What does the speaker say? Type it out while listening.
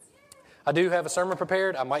I do have a sermon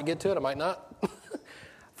prepared. I might get to it. I might not.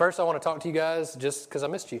 First, I want to talk to you guys just because I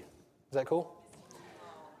missed you. Is that cool?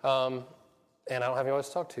 And I don't have anyone else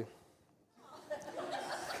to talk to.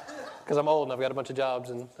 Because I'm old and I've got a bunch of jobs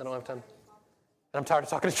and I don't have time. And I'm tired of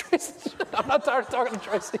talking to Tracy. I'm not tired of talking to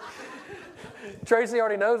Tracy. Tracy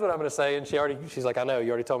already knows what I'm going to say, and she's like, I know, you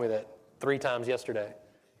already told me that 3 times yesterday.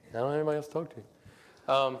 I don't have anybody else to talk to.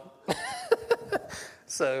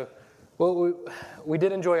 So, well, we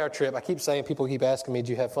did enjoy our trip. I keep saying, people keep asking me, did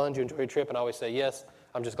you have fun? Did you enjoy your trip? And I always say, yes,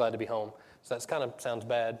 I'm just glad to be home. So that kind of sounds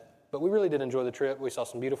bad. But we really did enjoy the trip. We saw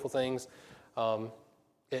some beautiful things.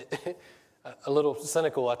 A little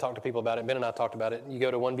cynical, I talked to people about it. Ben and I talked about it. You go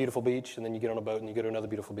to one beautiful beach, and then you get on a boat, and you go to another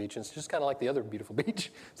beautiful beach. And it's just kind of like the other beautiful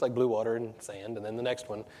beach. It's like blue water and sand, and then the next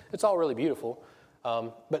one. It's all really beautiful.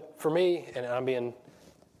 But for me, and I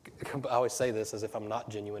always say this as if I'm not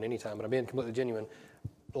genuine anytime, but I'm being completely genuine.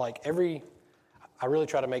 I really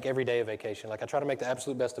try to make every day a vacation. Like, I try to make the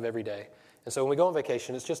absolute best of every day. And so when we go on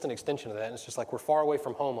vacation, it's just an extension of that. And it's just like we're far away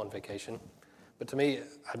from home on vacation. But to me,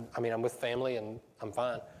 I'm with family, and I'm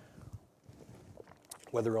fine.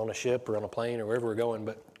 Whether we're on a ship or on a plane or wherever we're going.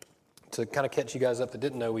 But to kind of catch you guys up that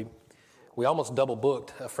didn't know, we almost double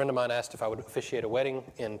booked. A friend of mine asked if I would officiate a wedding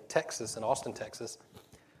in Texas, in Austin, Texas.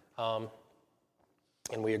 And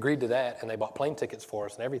we agreed to that, and they bought plane tickets for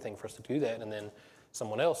us and everything for us to do that. And then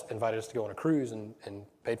someone else invited us to go on a cruise and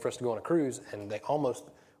paid for us to go on a cruise. And they almost,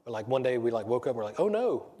 like one day we woke up and we're like, oh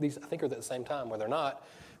no, these I think are at the same time. Where they're not.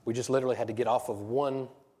 We just literally had to get off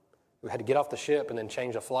we had to get off the ship and then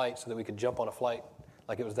change a flight so that we could jump on a flight.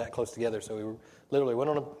 Like it was that close together. So we literally went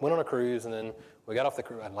on a cruise, and then we got off the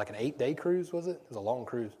cruise. Like an 8-day cruise, was it? It was a long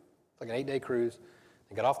cruise. Like an 8-day cruise.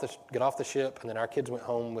 And got off the ship, and then our kids went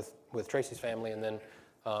home with Tracy's family, and then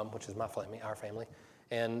which is my family, our family,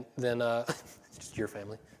 and then just your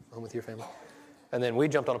family, home with your family. And then we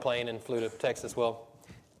jumped on a plane and flew to Texas. Well,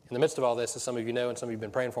 in the midst of all this, as some of you know, and some of you have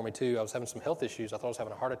been praying for me too, I was having some health issues. I thought I was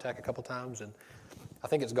having a heart attack a couple times, and I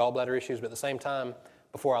think it's gallbladder issues. But at the same time,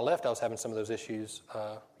 before I left, I was having some of those issues.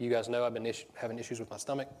 You guys know I've been having issues with my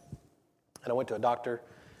stomach. And I went to a doctor,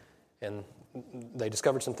 and they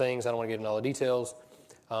discovered some things. I don't want to get into all the details.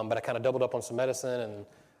 But I kind of doubled up on some medicine. And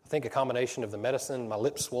I think a combination of the medicine, my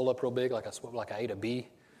lips swelled up real big, like I ate a bee.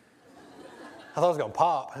 I thought it was going to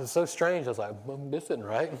pop. It was so strange. I was like, this isn't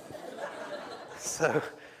right. So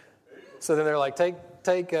then they're like, take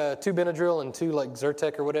 2 Benadryl and 2 like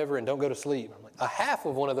Zyrtec or whatever, and don't go to sleep. I'm like, a half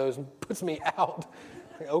of one of those puts me out.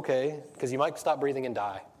 Okay, because you might stop breathing and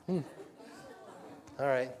die. All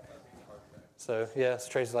right. So,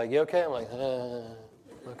 Tracy's like, you okay? I'm like,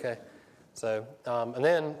 okay. So, and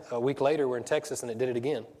then a week later, we're in Texas, and it did it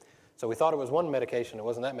again. So we thought it was one medication. It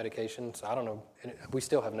wasn't that medication. So I don't know. We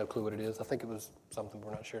still have no clue what it is. I think it was something.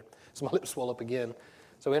 We're not sure. So my lips swelled up again.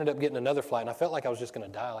 So we ended up getting another flight, and I felt like I was just going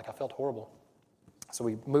to die. Like I felt horrible. So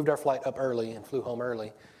we moved our flight up early and flew home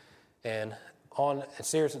early. And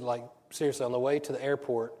seriously, on the way to the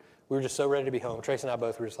airport, we were just so ready to be home. Tracy and I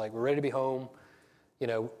both were just like, we're ready to be home. You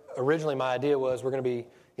know, originally my idea was we're going to be,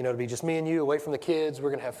 to be just me and you away from the kids. We're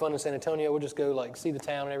going to have fun in San Antonio. We'll just go see the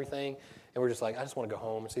town and everything. And we're just like, I just want to go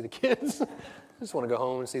home and see the kids. I just want to go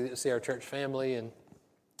home and see our church family. And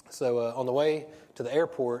so on the way to the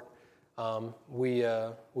airport, we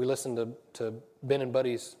listened to Ben and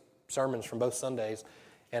Buddy's sermons from both Sundays.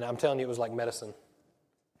 And I'm telling you, it was like medicine.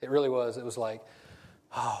 It really was. It was like,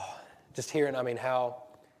 just hearing,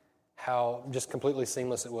 how just completely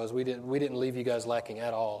seamless it was. We didn't leave you guys lacking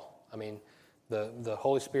at all. I mean, the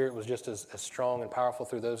Holy Spirit was just as strong and powerful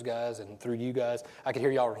through those guys and through you guys. I could hear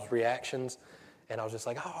y'all's reactions, and I was just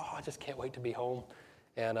like, I just can't wait to be home.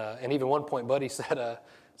 And even one point, Buddy said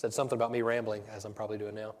something about me rambling, as I'm probably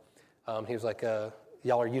doing now. He was like,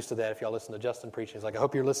 y'all are used to that if y'all listen to Justin preaching. He's like, I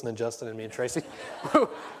hope you're listening, Justin. And me and Tracy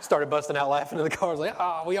started busting out laughing in the car. I was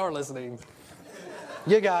like, we are listening.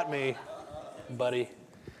 You got me, buddy.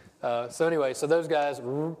 So anyway, so those guys,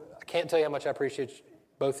 I can't tell you how much I appreciate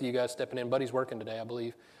both of you guys stepping in. Buddy's working today, I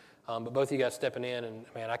believe. But both of you guys stepping in, and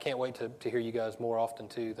man, I can't wait to hear you guys more often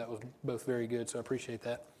too. That was both very good, so I appreciate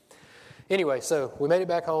that. Anyway, so we made it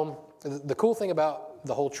back home. The cool thing about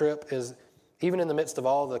the whole trip is even in the midst of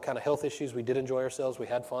all the kind of health issues, we did enjoy ourselves. We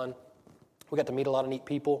had fun. We got to meet a lot of neat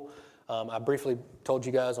people. I briefly told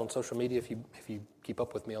you guys on social media, if you keep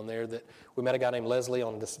up with me on there, that we met a guy named Leslie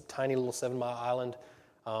on this tiny little 7-mile island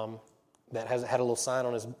that had a little sign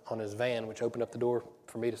on his van, which opened up the door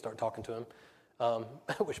for me to start talking to him.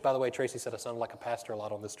 Which, by the way, Tracy said I sounded like a pastor a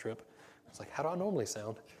lot on this trip. I was like, how do I normally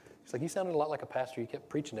sound? She's like, you sounded a lot like a pastor. You kept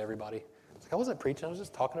preaching to everybody. I was like, I wasn't preaching. I was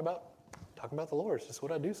just talking about the Lord. It's just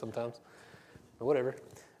what I do sometimes. Or whatever.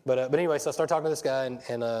 But anyway, so I started talking to this guy,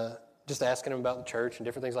 and just asking him about the church and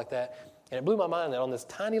different things like that. And it blew my mind that on this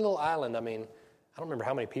tiny little island, I mean, I don't remember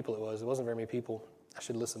how many people it was. It wasn't very many people. I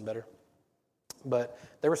should listen better. But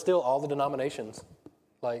there were still all the denominations.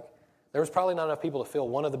 Like, there was probably not enough people to fill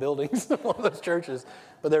one of the buildings, one of those churches.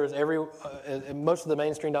 But there was most of the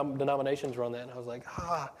mainstream denominations were on that. And I was like,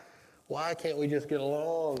 why can't we just get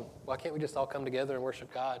along? Why can't we just all come together and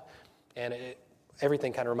worship God? And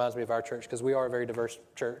everything kind of reminds me of our church because we are a very diverse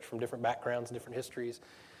church from different backgrounds and different histories.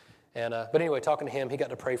 And but anyway, talking to him, he got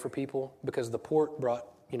to pray for people because the port brought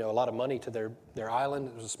a lot of money to their island.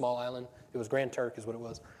 It was a small island. It was Grand Turk is what it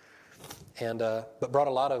was. And but brought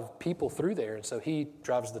a lot of people through there. And so he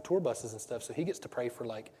drives the tour buses and stuff. So he gets to pray for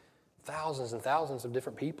like thousands and thousands of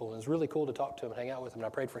different people. And it was really cool to talk to him and hang out with him. And I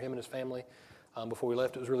prayed for him and his family before we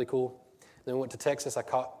left. It was really cool. Then we went to Texas.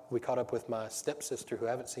 We caught up with my stepsister, who I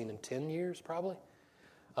haven't seen in 10 years probably.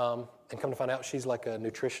 And come to find out, she's like a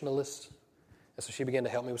nutritionalist. And so she began to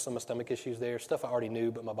help me with some of my stomach issues there. Stuff I already knew,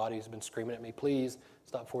 but my body's been screaming at me, please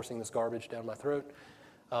stop forcing this garbage down my throat.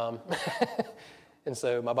 And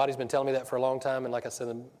so my body's been telling me that for a long time. And like I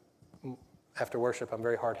said, after worship, I'm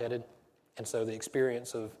very hard-headed. And so the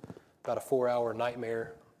experience of about a 4-hour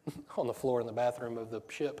nightmare on the floor in the bathroom of the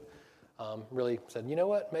ship really said, you know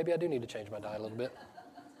what? Maybe I do need to change my diet a little bit.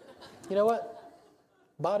 You know what?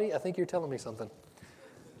 Body, I think you're telling me something.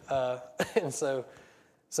 And so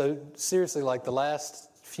seriously, like the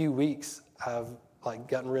last few weeks, I've like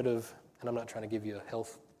gotten rid of, and I'm not trying to give you a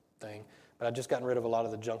health thing, but I've just gotten rid of a lot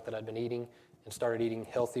of the junk that I'd been eating and started eating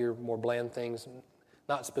healthier, more bland things,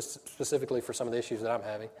 not specifically for some of the issues that I'm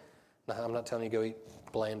having. I'm not telling you to go eat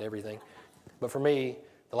bland everything. But for me,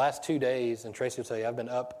 the last 2 days, and Tracy will tell you, I've been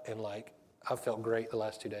up and like, I've felt great the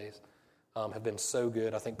last 2 days. Have been so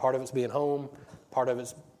good. I think part of it's being home, part of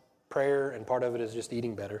it's prayer, and part of it is just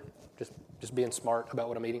eating better. Just being smart about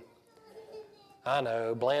what I'm eating. I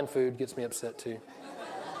know, bland food gets me upset too.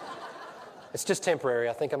 It's just temporary.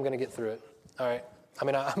 I think I'm going to get through it. All right. I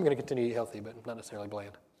mean, I'm going to continue to eat healthy, but not necessarily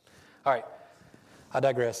bland. All right. I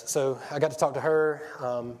digress. So I got to talk to her.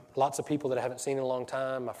 Lots of people that I haven't seen in a long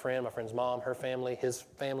time. My friend's mom, her family, his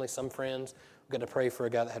family, some friends. We got to pray for a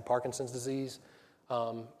guy that had Parkinson's disease.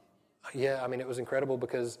 Yeah, I mean, it was incredible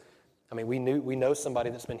because, I mean, we know somebody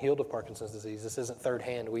that's been healed of Parkinson's disease. This isn't third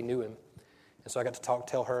hand. We knew him. And so I got to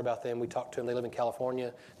tell her about them. We talked to them. They live in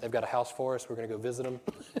California. They've got a house for us. We're going to go visit them.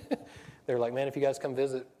 They were like, man, if you guys come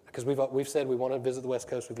visit, because we've said we want to visit the West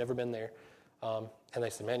Coast. We've never been there. And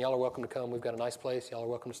they said, man, y'all are welcome to come. We've got a nice place. Y'all are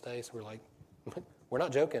welcome to stay. So we're like, we're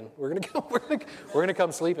not joking. We're going to come. We're going to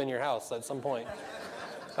come sleep in your house at some point.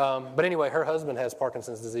 But anyway, her husband has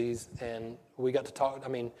Parkinson's disease, and we got to talk. I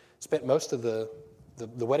mean, spent most of the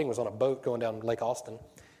wedding was on a boat going down Lake Austin, and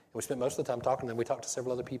we spent most of the time talking to them. We talked to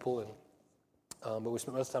several other people, and but we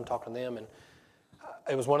spent most of the time talking to them, and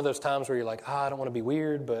it was one of those times where you're like, I don't want to be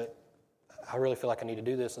weird, but I really feel like I need to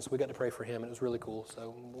do this, and so we got to pray for him, and it was really cool.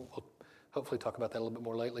 So we'll hopefully talk about that a little bit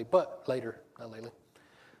more later, not lately.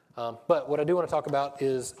 But what I do want to talk about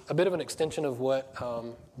is a bit of an extension of what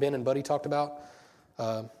Ben and Buddy talked about.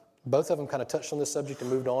 Both of them kind of touched on this subject and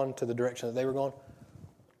moved on to the direction that they were going,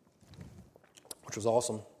 which was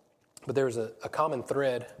awesome. But there was a common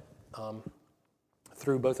thread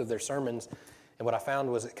through both of their sermons, and what I found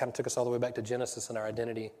was it kind of took us all the way back to Genesis and our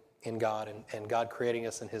identity in God and God creating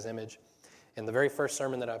us in His image. And the very first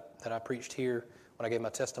sermon that I preached here when I gave my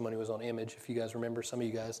testimony was on image, if you guys remember, some of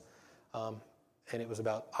you guys, and it was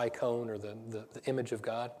about icon or the image of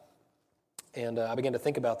God. And I began to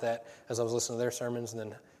think about that as I was listening to their sermons and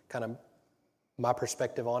then kind of my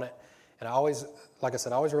perspective on it. And I always, like I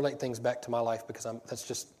said, I always relate things back to my life because that's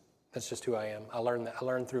just who I am. I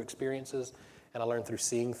learned through experiences, and I learned through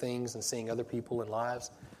seeing things and seeing other people and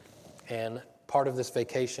lives. And part of this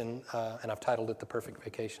vacation, and I've titled it The Perfect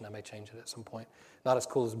Vacation. I may change it at some point. Not as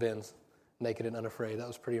cool as Ben's, Naked and Unafraid. That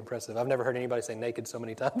was pretty impressive. I've never heard anybody say naked so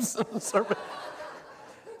many times in the sermon.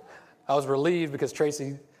 I was relieved because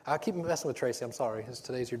Tracy, I keep messing with Tracy. I'm sorry.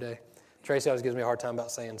 Today's your day. Tracy always gives me a hard time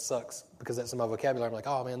about saying sucks because that's in my vocabulary. I'm like,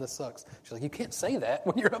 oh, man, this sucks. She's like, you can't say that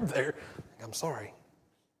when you're up there. I'm sorry.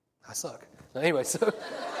 I suck. Anyway, so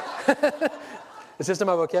it's just in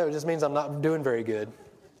my vocabulary. It just means I'm not doing very good.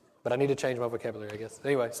 But I need to change my vocabulary, I guess.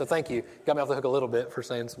 Anyway, so thank you. Got me off the hook a little bit for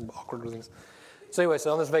saying some awkward things. So anyway,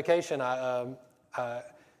 so on this vacation,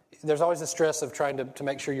 there's always the stress of trying to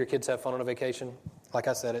make sure your kids have fun on a vacation. Like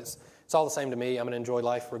I said, it's all the same to me. I'm going to enjoy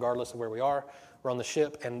life regardless of where we are. We're on the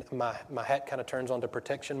ship, and my hat kind of turns onto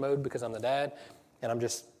protection mode because I'm the dad,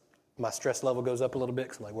 and my stress level goes up a little bit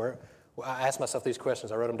because I'm like, I ask myself these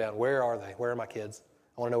questions. I wrote them down. Where are they? Where are my kids?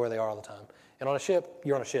 I want to know where they are all the time. And on a ship,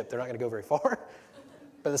 you're on a ship. They're not going to go very far.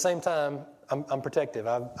 But at the same time, I'm protective.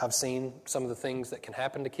 I've seen some of the things that can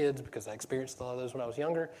happen to kids because I experienced a lot of those when I was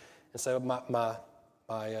younger. And so my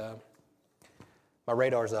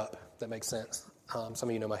radar's up, if that makes sense. Some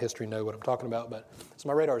of you know my history, know what I'm talking about. But so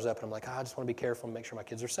my radar's up, and I'm like, I just want to be careful and make sure my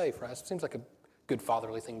kids are safe, right? So it seems like a good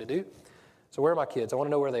fatherly thing to do. So where are my kids? I want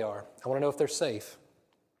to know where they are. I want to know if they're safe.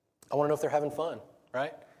 I want to know if they're having fun,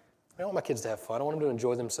 right? I want my kids to have fun. I want them to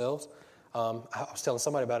enjoy themselves. I was telling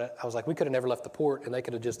somebody about it. I was like, we could have never left the port, and they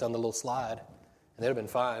could have just done the little slide, and they'd have been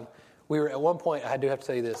fine. We were at one point, I do have to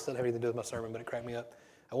tell you this. It doesn't have anything to do with my sermon, but it cracked me up.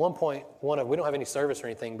 At one point, we don't have any service or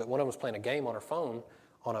anything, but one of them was playing a game on her phone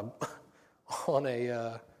on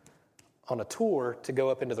a tour to go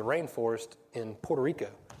up into the rainforest in Puerto Rico.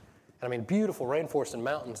 And I mean, beautiful rainforest and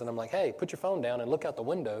mountains. And I'm like, hey, put your phone down and look out the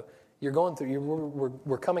window. You're going through,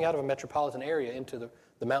 we're coming out of a metropolitan area into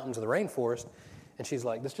the mountains of the rainforest. And she's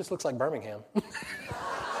like, this just looks like Birmingham.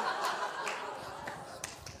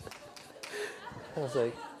 I was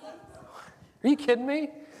like, are you kidding me?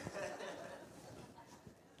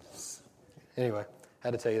 Anyway, I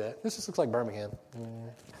had to tell you that. This just looks like Birmingham.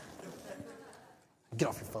 Get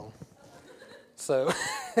off your phone. So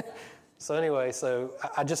anyway,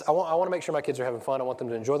 I want to make sure my kids are having fun. I want them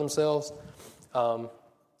to enjoy themselves. I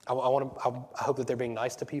hope that they're being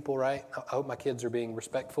nice to people, right? I hope my kids are being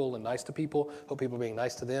respectful and nice to people. I hope people are being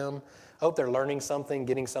nice to them. I hope they're learning something,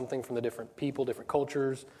 getting something from the different people, different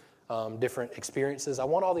cultures, different experiences. I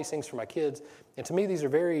want all these things for my kids. And to me, these are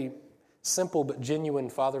very simple but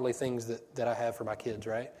genuine fatherly things that I have for my kids,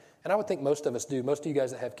 right? And I would think most of us do. Most of you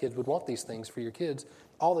guys that have kids would want these things for your kids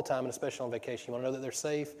all the time, and especially on vacation. You want to know that they're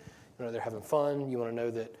safe. You want to know they're having fun. You want to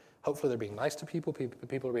know that hopefully they're being nice to people.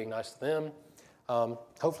 People are being nice to them.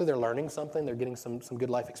 Hopefully they're learning something. They're getting some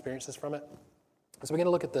good life experiences from it. So we're going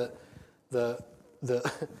to look at the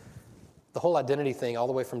whole identity thing all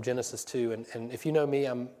the way from Genesis 2. And if you know me,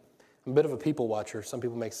 I'm a bit of a people watcher. Some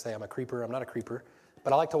people may say I'm a creeper. I'm not a creeper.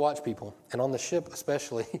 But I like to watch people. And on the ship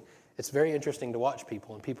especially, it's very interesting to watch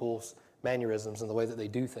people and people's mannerisms and the way that they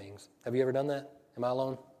do things. Have you ever done that? Am I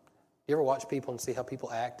alone? You ever watch people and see how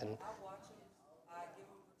people act? And I watch it. I give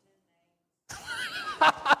them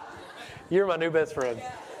pretend names. You're my new best friend.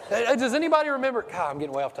 Yeah. Does anybody remember? God, I'm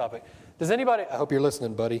getting way off topic. Does anybody? I hope you're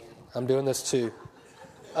listening, buddy. I'm doing this too.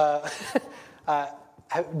 Do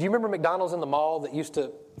you remember McDonald's in the mall that used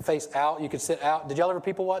to face out? You could sit out. Did y'all ever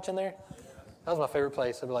people watch in there? That was my favorite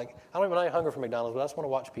place. I'd be like, I don't even know you're hungry for McDonald's, but I just want to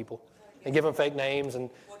watch people and give them fake names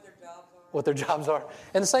and what their jobs are.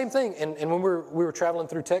 And the same thing. And when we were traveling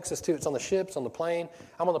through Texas too, it's on the ships, on the plane.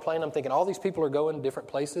 I'm on the plane. I'm thinking all these people are going different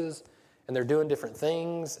places and they're doing different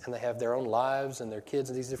things and they have their own lives and their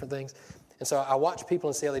kids and these different things. And so I watch people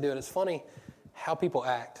and see how they do it. It's funny how people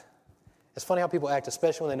act. It's funny how people act,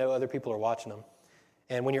 especially when they know other people are watching them.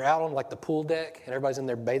 And when you're out on like the pool deck and everybody's in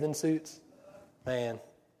their bathing suits, man,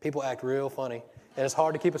 people act real funny. And it's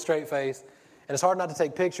hard to keep a straight face. And it's hard not to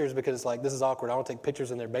take pictures because it's like, this is awkward. I don't take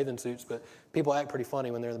pictures in their bathing suits, but people act pretty funny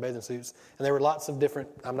when they're in the bathing suits. And there were lots of different,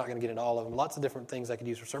 I'm not going to get into all of them, lots of different things I could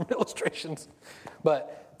use for sermon illustrations.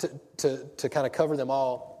 But to kind of cover them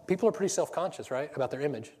all, people are pretty self-conscious, right, about their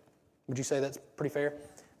image. Would you say that's pretty fair?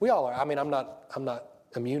 We all are. I mean, I'm not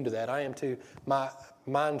immune to that. I am too.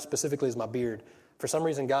 Mine specifically is my beard. For some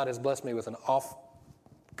reason, God has blessed me with an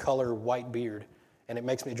off-color white beard. And it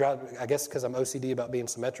makes me drive, I guess because I'm OCD about being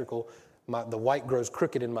symmetrical, the white grows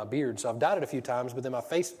crooked in my beard. So I've dyed it a few times, but then my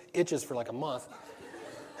face itches for like a month.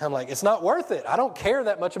 And I'm like, it's not worth it. I don't care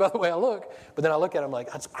that much about the way I look. But then I look at it, I'm like,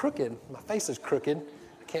 it's crooked. My face is crooked.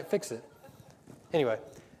 I can't fix it. Anyway,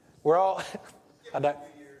 we're all, I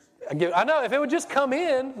know, if it would just come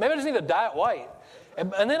in, maybe I just need to dye it white.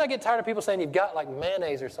 And then I get tired of people saying you've got like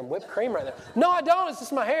mayonnaise or some whipped cream right there. No, I don't. It's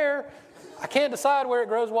just my hair. I can't decide where it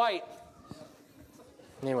grows white.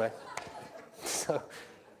 Anyway, so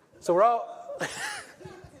we're all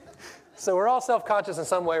self-conscious in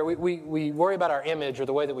some way. Or we worry about our image or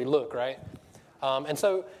the way that we look, right? And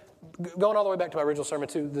so going all the way back to my original sermon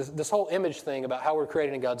too, this whole image thing about how we're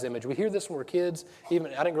created in God's image. We hear this when we're kids.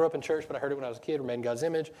 Even I didn't grow up in church, but I heard it when I was a kid. We're made in God's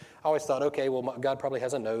image. I always thought, okay, well, God probably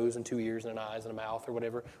has a nose and 2 ears and an eyes and a mouth or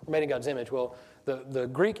whatever. We're made in God's image. Well, the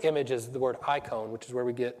Greek image is the word icon, which is where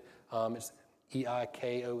we get it's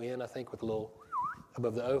E-I-K-O-N, I think, with a little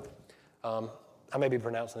above the O. I may be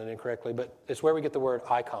pronouncing it incorrectly, but it's where we get the word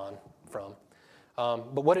icon from.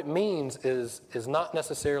 But what it means is not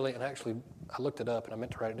necessarily, and actually I looked it up and I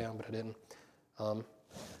meant to write it down, but I didn't. I'll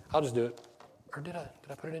just do it. Or did I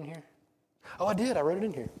put it in here? Oh, I did. I wrote it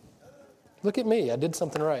in here. Look at me. I did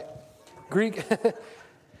something right. Greek,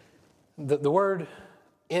 the word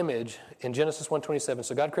image in Genesis 1:27.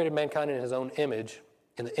 So God created mankind in his own image.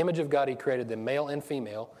 In the image of God, he created them, male and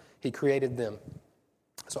female. He created them.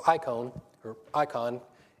 So icon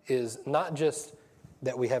is not just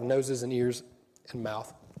that we have noses and ears and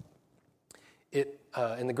mouth.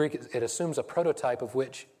 In the Greek, it assumes a prototype of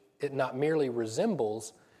which it not merely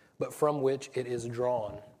resembles, but from which it is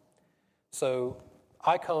drawn. So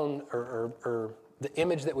icon or the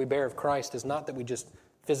image that we bear of Christ is not that we just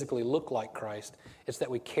physically look like Christ. It's that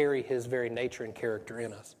we carry his very nature and character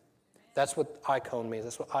in us. That's what icon means.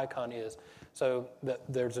 That's what icon is. So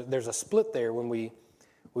there's a split there when we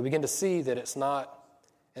begin to see that it's not,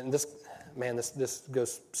 and this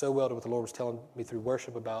goes so well to what the Lord was telling me through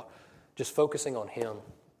worship about just focusing on him.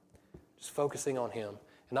 Just focusing on him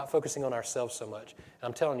and not focusing on ourselves so much. And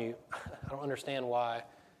I'm telling you, I don't understand why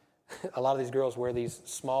a lot of these girls wear these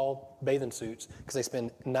small bathing suits because they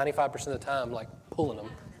spend 95% of the time like pulling them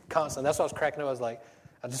constantly. That's why I was cracking up. I was like,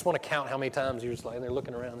 I just want to count how many times you're just like, and they're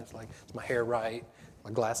looking around. It's like, is my hair right?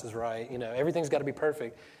 My glasses right? You know, everything's got to be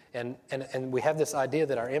perfect. And we have this idea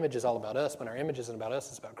that our image is all about us. When our image isn't about us,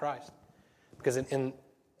 it's about Christ. Because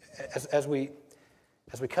as we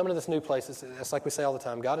come into this new place, it's like we say all the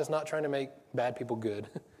time. God is not trying to make bad people good.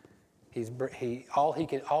 All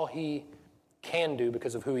he can do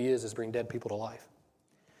because of who he is bring dead people to life.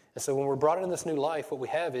 And so when we're brought into this new life, what we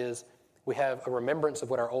have is we have a remembrance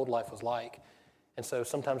of what our old life was like. And so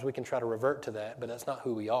sometimes we can try to revert to that, but that's not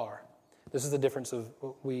who we are. This is the difference of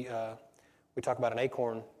we talk about an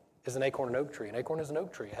acorn. Is an acorn an oak tree? An acorn is an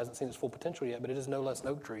oak tree. It hasn't seen its full potential yet, but it is no less an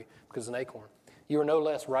oak tree because it's an acorn. You are no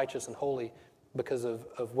less righteous and holy because of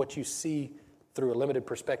what you see through a limited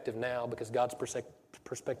perspective now, because God's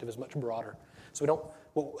perspective is much broader. So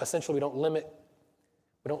we don't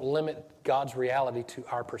limit God's reality to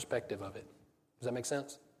our perspective of it. Does that make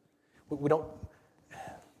sense? We don't.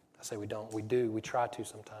 I say we don't. We do. We try to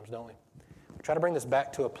sometimes, don't we? We try to bring this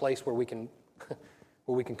back to a place where we can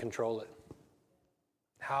control it.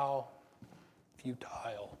 How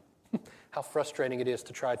futile, how frustrating it is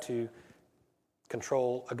to try to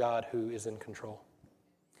control a God who is in control.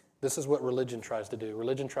 This is what religion tries to do.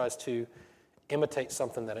 Religion tries to imitate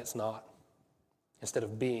something that it's not, instead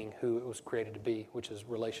of being who it was created to be, which is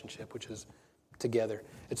relationship, which is together.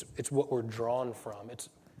 It's what we're drawn from.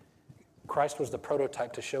 Christ was the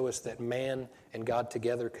prototype to show us that man and God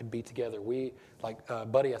together could be together. We, like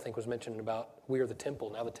Buddy, I think, was mentioning about, we are the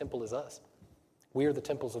temple. Now the temple is us. We are the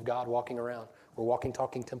temples of God walking around. We're walking,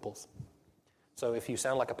 talking temples. So if you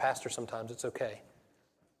sound like a pastor sometimes, it's okay.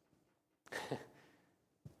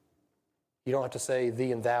 You don't have to say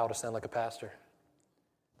thee and thou to sound like a pastor.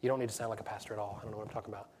 You don't need to sound like a pastor at all. I don't know what I'm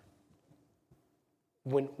talking about.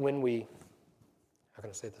 When we, how can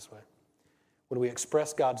I say it this way? When we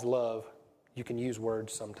express God's love, you can use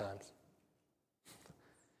words sometimes.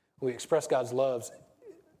 When we express God's love,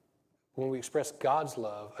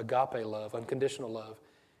 agape love, unconditional love,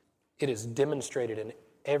 it is demonstrated in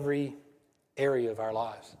every area of our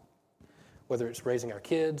lives. Whether it's raising our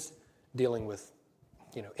kids, dealing with,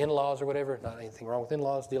 in-laws or whatever, not anything wrong with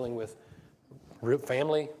in-laws, dealing with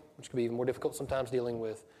family, which can be even more difficult sometimes, dealing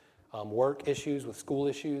with work issues, with school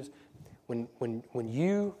issues. When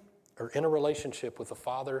you are in a relationship with the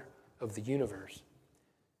Father of the universe,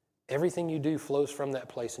 everything you do flows from that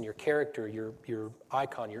place, and your character, your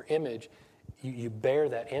icon, your image, you bear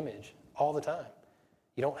that image all the time.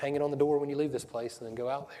 You don't hang it on the door when you leave this place and then go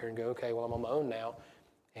out there and go, okay, well, I'm on my own now,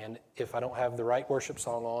 and if I don't have the right worship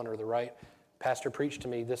song on or the right pastor preached to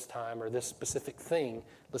me this time or this specific thing,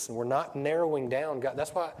 listen, we're not narrowing down God.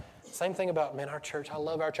 That's why, same thing about, our church. I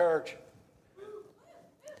love our church.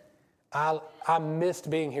 I missed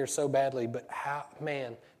being here so badly, but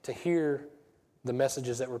to hear the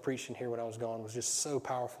messages that were preached in here when I was gone was just so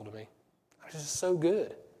powerful to me. It was just so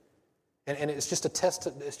good. And it's just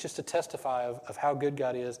a testify of how good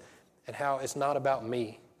God is and how it's not about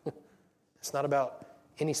me. It's not about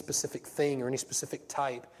any specific thing or any specific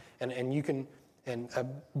type. And you can, and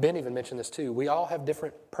Ben even mentioned this too, we all have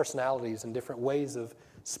different personalities and different ways of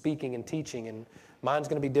speaking and teaching, and mine's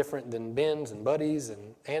going to be different than Ben's and Buddy's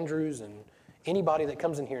and Andrew's and anybody that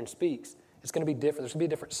comes in here and speaks. It's going to be different. There's going to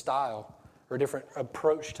be a different style or a different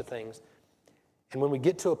approach to things. And when we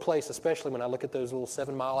get to a place, especially when I look at those little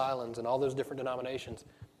 7 Mile Islands and all those different denominations,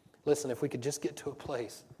 listen, if we could just get to a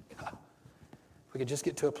place,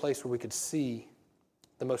 where we could see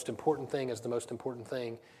the most important thing as the most important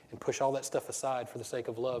thing and push all that stuff aside for the sake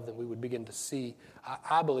of love, then we would begin to see,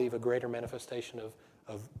 I believe, a greater manifestation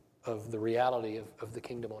of the reality of the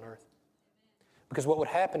kingdom on earth. Because what would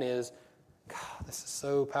happen is, this is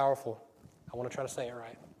so powerful. I want to try to say it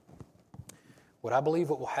right. What I believe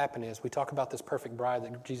what will happen is, we talk about this perfect bride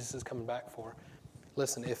that Jesus is coming back for.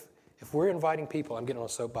 Listen, if If we're inviting people, I'm getting on a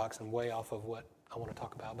soapbox and way off of what I want to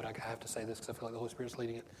talk about, but I have to say this because I feel like the Holy Spirit's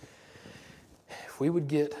leading it. If we would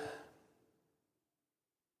get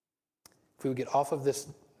off of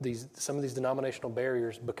some of these denominational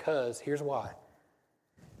barriers, because here's why.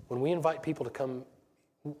 When we invite people to come,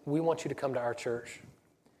 we want you to come to our church,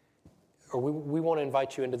 or we want to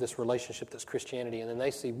invite you into this relationship that's Christianity, and then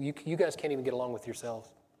they see, you guys can't even get along with yourselves.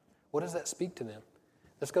 What does that speak to them?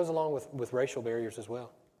 This goes along with racial barriers as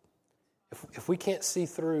well. If we can't see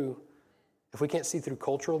through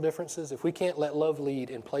cultural differences, if we can't let love lead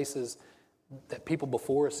in places that people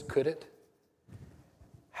before us couldn't,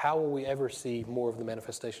 how will we ever see more of the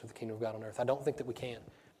manifestation of the kingdom of God on earth? I don't think that we can.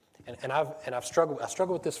 And I've struggled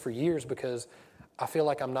with this for years because I feel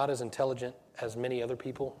like I'm not as intelligent as many other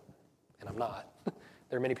people, and I'm not.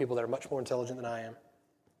 There are many people that are much more intelligent than I am.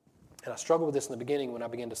 And I struggled with this in the beginning when I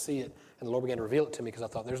began to see it, and the Lord began to reveal it to me because I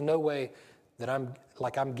thought, there's no way that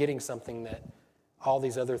I'm getting something that all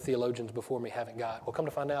these other theologians before me haven't got. Well, come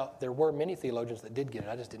to find out, there were many theologians that did get it.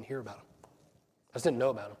 I just didn't hear about them. I just didn't know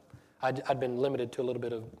about them. I'd been limited to a little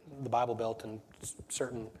bit of the Bible Belt and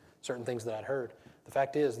certain things that I'd heard. The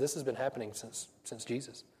fact is, this has been happening since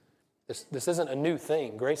Jesus. This isn't a new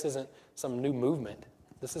thing. Grace isn't some new movement.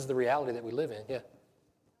 This is the reality that we live in. Yeah.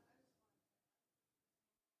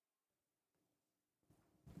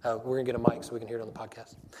 We're going to get a mic so we can hear it on the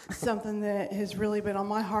podcast. Something that has really been on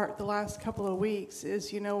my heart the last couple of weeks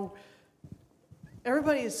is,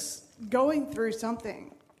 everybody's going through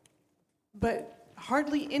something, but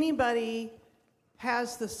hardly anybody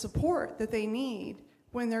has the support that they need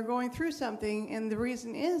when they're going through something. And the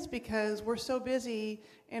reason is because we're so busy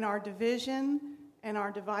in our division and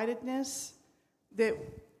our dividedness that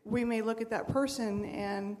we may look at that person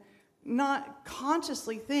and not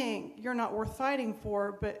consciously think you're not worth fighting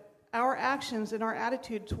for, but our actions and our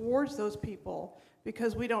attitude towards those people,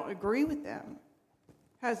 because we don't agree with them,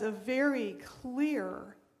 has a very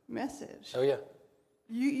clear message. Oh, yeah.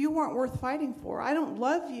 You weren't worth fighting for. I don't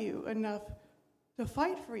love you enough to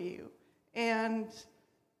fight for you. And,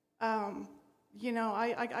 I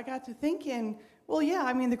got to thinking, well, yeah,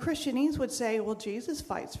 I mean, the Christianese would say, well, Jesus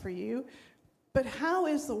fights for you. But how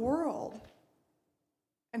is the world?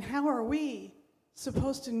 And how are we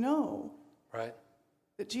supposed to know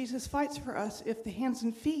that Jesus fights for us if the hands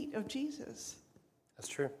and feet of Jesus That's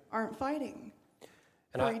true. aren't fighting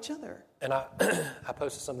for each other? And I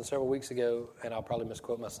posted something several weeks ago, and I'll probably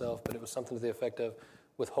misquote myself, but it was something to the effect of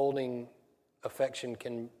withholding affection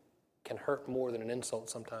can hurt more than an insult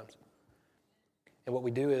sometimes. And what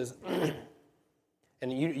we do is,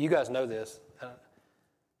 and you guys know this,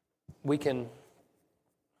 we can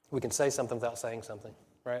say something without saying something.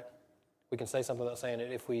 Right? We can say something without saying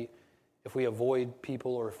it. If we avoid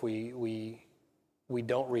people, or if we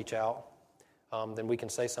don't reach out, then we can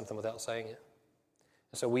say something without saying it.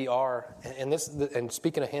 And so we are, and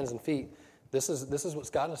speaking of hands and feet, this is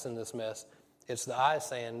what's gotten us in this mess. It's the eyes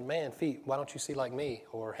saying, "Man, feet, why don't you see like me?"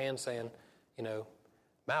 Or hands saying,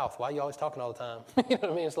 "Mouth, why are you always talking all the time?" You know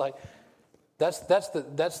what I mean? It's like that's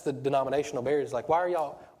the denominational barrier. It's like,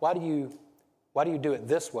 why do you do it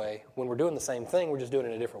this way when we're doing the same thing, we're just doing it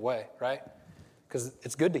in a different way, right? Because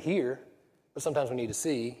it's good to hear, but sometimes we need to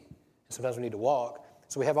see, and sometimes we need to walk.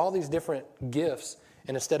 So we have all these different gifts,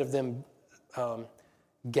 and instead of them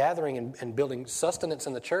gathering and building sustenance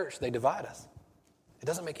in the church, they divide us. It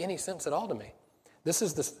doesn't make any sense at all to me. This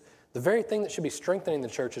is the very thing that should be strengthening the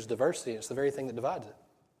church is diversity. It's the very thing that divides it.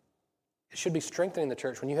 It should be strengthening the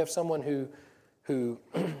church. When you have someone who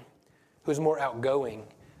is more outgoing,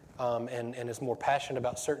 and is more passionate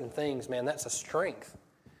about certain things, man, that's a strength.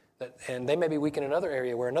 And they may be weak in another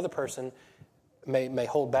area where another person may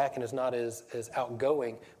hold back and is not as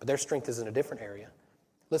outgoing, but their strength is in a different area.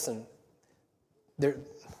 Listen,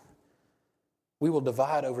 we will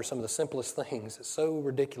divide over some of the simplest things. It's so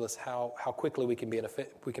ridiculous how quickly we can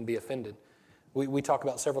be offended. We talk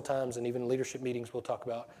about several times, and even in leadership meetings we'll talk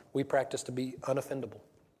about, we practice to be unoffendable.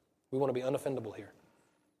 We want to be unoffendable here.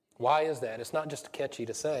 Why is that? It's not just catchy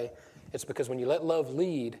to say. It's because when you let love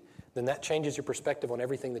lead, then that changes your perspective on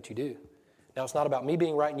everything that you do. Now, it's not about me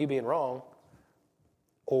being right and you being wrong,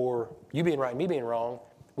 or you being right and me being wrong.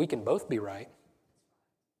 We can both be right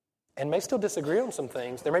and may still disagree on some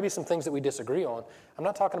things. There may be some things that we disagree on. I'm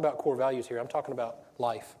not talking about core values here. I'm talking about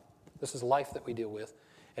life. This is life that we deal with.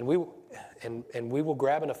 And we will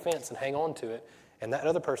grab an offense and hang on to it, and that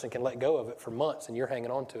other person can let go of it for months, and you're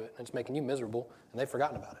hanging on to it, and it's making you miserable, and they've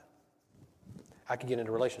forgotten about it. I could get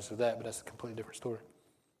into relationships with that, but that's a completely different story.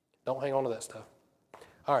 Don't hang on to that stuff.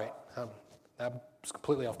 All right, I'm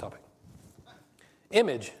completely off topic.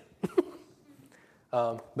 Image,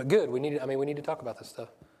 but good. We need to talk about this stuff.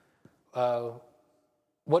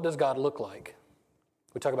 what does God look like?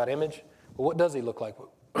 We talk about image. Well, what does he look like?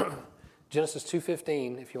 Genesis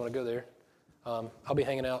 2:15, if you want to go there. I'll be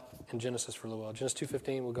hanging out in Genesis for a little while. Genesis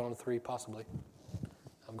 2:15, we'll go on to 3 possibly.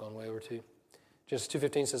 I've gone way over 2. Genesis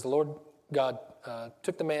 2:15 says, the Lord God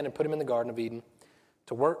took the man and put him in the Garden of Eden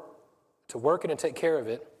to work it and take care of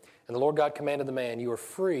it. And the Lord God commanded the man, you are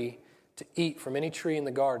free to eat from any tree in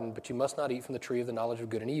the garden, but you must not eat from the tree of the knowledge of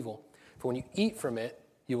good and evil. For when you eat from it,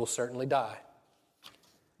 you will certainly die.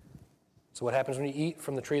 So what happens when you eat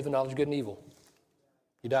from the tree of the knowledge of good and evil?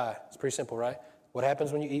 You die. It's pretty simple, right? What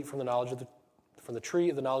happens when you eat from the tree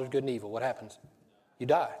of the knowledge of good and evil? What happens? You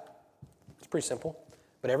die. It's pretty simple.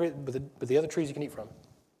 But the other trees you can eat from.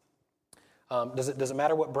 Does it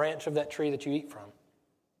matter what branch of that tree that you eat from?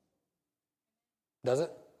 Does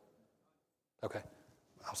it? Okay.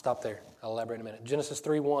 I'll stop there. I'll elaborate in a minute. Genesis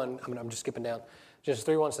 3:1, I'm just skipping down. Genesis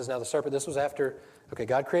 3:1 says, now the serpent, this was after,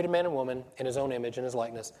 God created man and woman in his own image, in his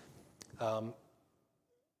likeness.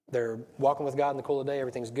 They're walking with God in the cool of the day.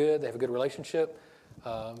 Everything's good. They have a good relationship.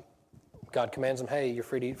 God commands them, hey, you're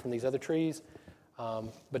free to eat from these other trees,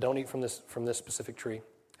 but don't eat from this specific tree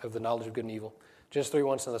of the knowledge of good and evil. Genesis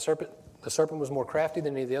 3:1 says, the serpent was more crafty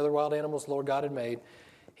than any of the other wild animals the Lord God had made.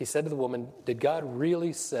 He said to the woman, did God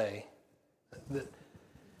really say that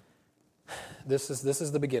this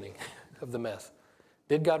is the beginning of the mess?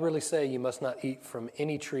 Did God really say you must not eat from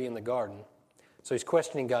any tree in the garden? So he's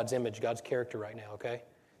questioning God's image, God's character right now, okay?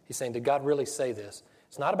 He's saying, did God really say this?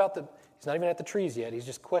 It's not about he's not even at the trees yet. He's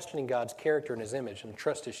just questioning God's character and his image and a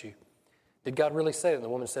trust issue. Did God really say it? And the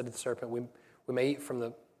woman said to the serpent, we may eat from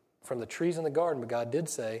the trees in the garden, but God did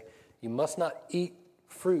say, you must not eat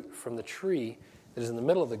fruit from the tree that is in the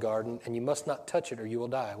middle of the garden, and you must not touch it or you will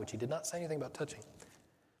die, which he did not say anything about touching.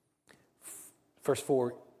 Verse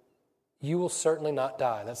 4, you will certainly not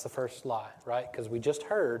die. That's the first lie, right? Because we just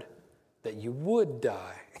heard that you would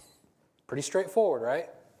die. Pretty straightforward, right?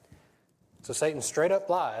 So Satan straight up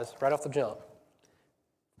lies right off the jump.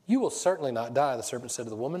 You will certainly not die, the serpent said to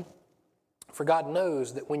the woman. For God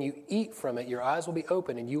knows that when you eat from it, your eyes will be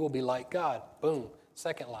open and you will be like God. Boom.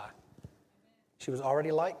 Second lie. She was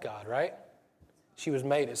already like God, right? She was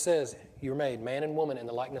made, it says, you were made man and woman in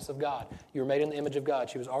the likeness of God. You were made in the image of God.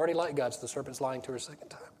 She was already like God, so the serpent's lying to her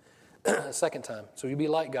a second time. So you be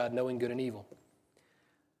like God, knowing good and evil.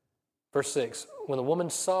 Verse 6, when the woman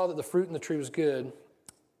saw that the fruit in the tree was good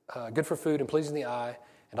for food and pleasing the eye,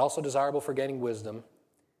 and also desirable for gaining wisdom,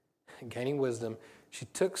 she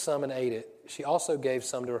took some and ate it. She also gave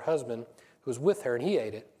some to her husband who was with her, and he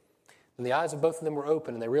ate it. And the eyes of both of them were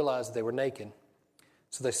open, and they realized that they were naked.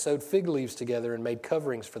 So they sewed fig leaves together and made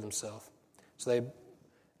coverings for themselves. So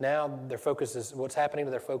now their focus is, what's happening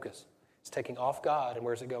to their focus? It's taking off God, and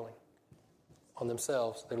where's it going? On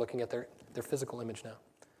themselves. They're looking at their physical image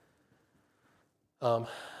now.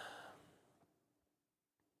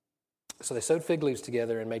 So they sewed fig leaves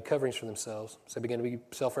together and made coverings for themselves. So they began to be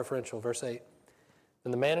self-referential. Verse 8.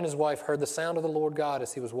 Then the man and his wife heard the sound of the Lord God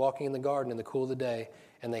as he was walking in the garden in the cool of the day,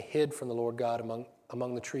 and they hid from the Lord God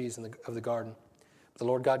among the trees of the garden. But the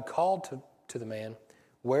Lord God called to the man,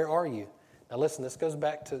 where are you? Now listen, this goes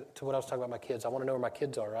back to what I was talking about my kids. I want to know where my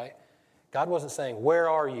kids are, right? God wasn't saying, where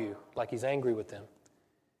are you? Like he's angry with them.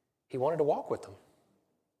 He wanted to walk with them.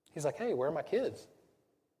 He's like, hey, where are my kids?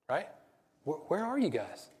 Right? Where are you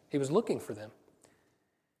guys? He was looking for them.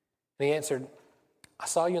 And he answered, I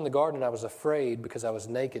saw you in the garden and I was afraid because I was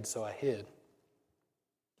naked, so I hid.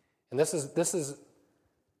 And this is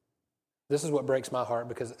what breaks my heart,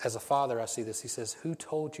 because as a father I see this. He says, who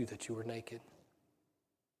told you that you were naked?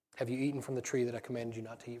 Have you eaten from the tree that I commanded you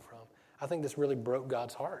not to eat from? I think this really broke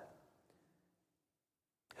God's heart.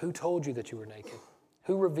 Who told you that you were naked?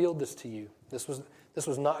 Who revealed this to you? This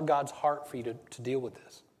was not God's heart for you to deal with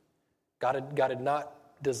this. God had not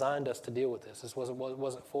designed us to deal with this. This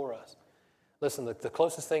wasn't for us. Listen, the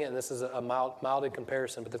closest thing, and this is a mild in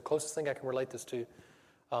comparison, but the closest thing I can relate this to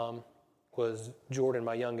was Jordan,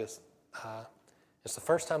 my youngest. It's the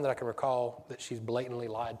first time that I can recall that she's blatantly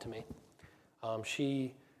lied to me.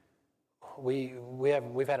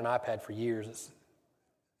 We've had an iPad for years.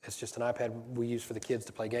 It's just an iPad we use for the kids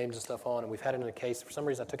to play games and stuff on, and we've had it in a case. For some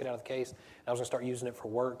reason, I took it out of the case, and I was going to start using it for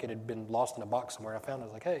work. It had been lost in a box somewhere. I found it. I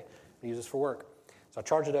was like, hey, I'm going to use this for work. So I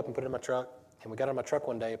charged it up and put it in my truck, and we got it in my truck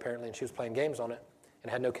one day, apparently, and she was playing games on it, and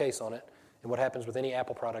it had no case on it. And what happens with any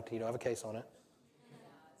Apple product, you don't have a case on it.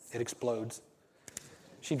 It explodes.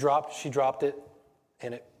 She dropped it,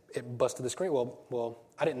 and it busted the screen. Well,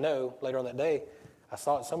 I didn't know. Later on that day, I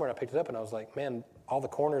saw it somewhere, and I picked it up, and I was like, man, all the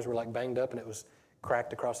corners were like banged up, and it was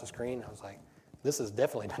cracked across the screen. I was like, this has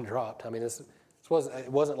definitely been dropped. I mean, it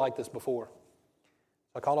wasn't like this before.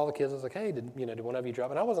 I called all the kids. I was like, hey, did one of you drop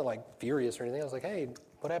it? And I wasn't like furious or anything. I was like, hey,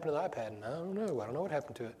 what happened to the iPad? And I don't know what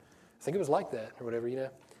happened to it. I think it was like that or whatever,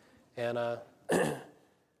 And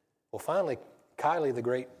well, finally, Kylie, the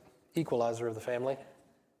great equalizer of the family,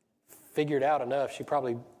 figured out enough. She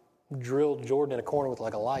probably drilled Jordan in a corner with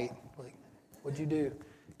like a light. Like, what'd you do?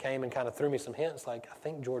 Came and kind of threw me some hints like, I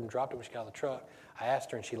think Jordan dropped it when she got out of the truck. I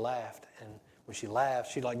asked her and she laughed. And when she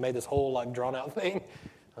laughed, she like made this whole like drawn out thing.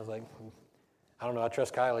 I was like, I don't know, I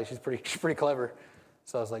trust Kylie. She's pretty clever.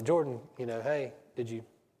 So I was like, Jordan, hey,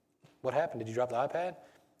 what happened? Did you drop the iPad?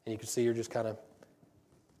 And you could see her just kind of,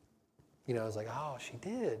 I was like, oh, she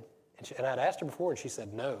did. And I'd asked her before and she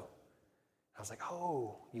said no. I was like,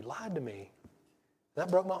 oh, you lied to me. That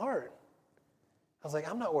broke my heart. I was like,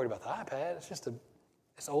 I'm not worried about the iPad.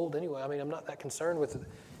 It's old anyway. I mean, I'm not that concerned with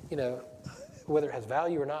it, whether it has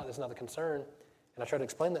value or not. That's not the concern. And I tried to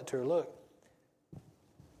explain that to her. Look,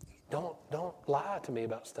 don't lie to me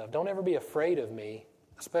about stuff. Don't ever be afraid of me,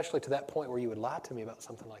 especially to that point where you would lie to me about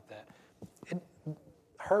something like that.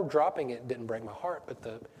 Her dropping it didn't break my heart, but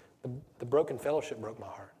the broken fellowship broke my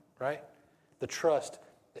heart, right? The trust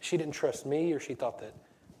that she didn't trust me, or she thought that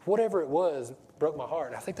whatever it was broke my heart.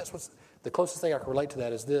 And I think that's what's the closest thing I can relate to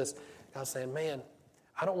that is this. God's saying, man,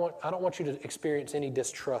 I don't want you to experience any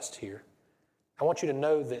distrust here. I want you to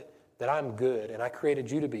know that I'm good and I created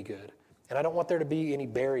you to be good. And I don't want there to be any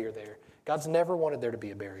barrier there. God's never wanted there to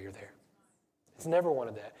be a barrier there. He's never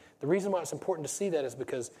wanted that. The reason why it's important to see that is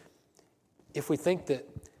because if we think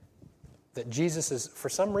that Jesus is, for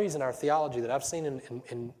some reason, our theology that I've seen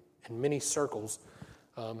in many circles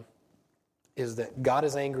is that God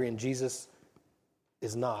is angry and Jesus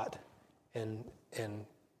is not. And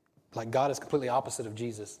like God is completely opposite of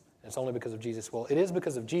Jesus. And it's only because of Jesus. Well, it is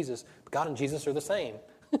because of Jesus, but God and Jesus are the same.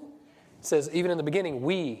 It says, even in the beginning,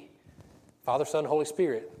 we, Father, Son, Holy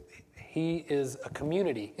Spirit, He is a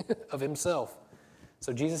community of Himself.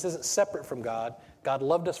 So Jesus isn't separate from God. God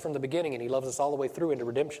loved us from the beginning, and He loves us all the way through into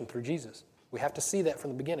redemption through Jesus. We have to see that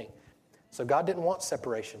from the beginning. So God didn't want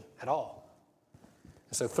separation at all.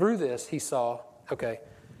 And so through this, He saw, okay,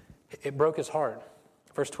 it broke His heart.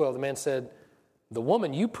 Verse 12, the man said, the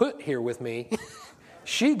woman you put here with me,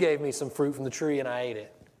 she gave me some fruit from the tree, and I ate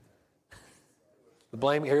it. The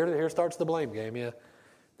blame, here starts the blame game, yeah.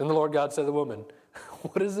 Then the Lord God said to the woman,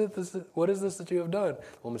 what is this that you have done?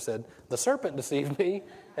 The woman said, the serpent deceived me,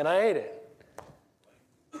 and I ate it.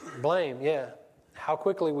 Blame, yeah. How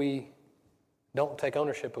quickly we don't take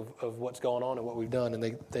ownership of what's going on and what we've done,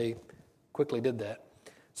 and they quickly did that.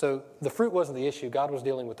 So the fruit wasn't the issue. God was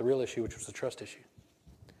dealing with the real issue, which was the trust issue.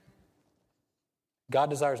 God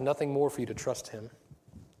desires nothing more for you to trust Him,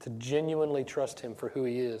 to genuinely trust Him for who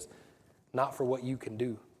He is, not for what you can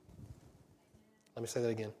do. Let me say that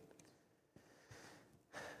again.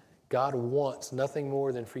 God wants nothing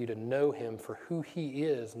more than for you to know Him for who He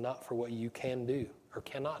is, not for what you can do or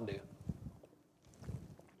cannot do.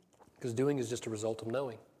 Because doing is just a result of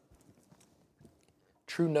knowing.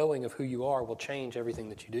 True knowing of who you are will change everything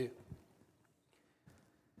that you do.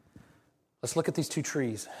 Let's look at these two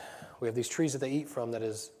trees. We have these trees that they eat from, that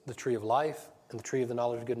is the tree of life and the tree of the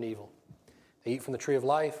knowledge of good and evil. They eat from the tree of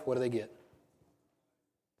life, what do they get?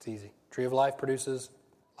 It's easy. Tree of life produces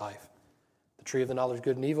life. The tree of the knowledge of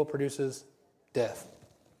good and evil produces death.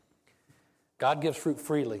 God gives fruit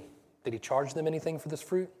freely. Did He charge them anything for this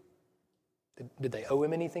fruit? Did they owe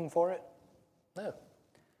Him anything for it? No.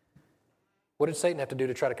 What did Satan have to do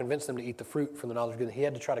to try to convince them to eat the fruit from the knowledge of good? He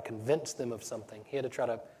had to try to convince them of something. He had to try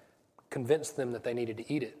to convince them that they needed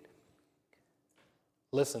to eat it.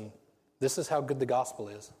 Listen, this is how good the gospel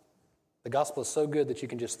is. The gospel is so good that you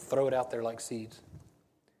can just throw it out there like seeds.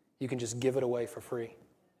 You can just give it away for free.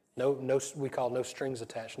 No, we call no strings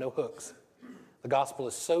attached, no hooks. The gospel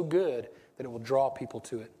is so good that it will draw people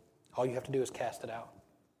to it. All you have to do is cast it out.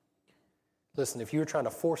 Listen, if you're trying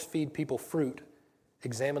to force feed people fruit,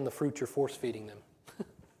 examine the fruit you're force feeding them.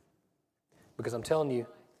 Because I'm telling you,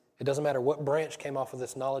 it doesn't matter what branch came off of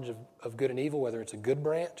this knowledge of good and evil, whether it's a good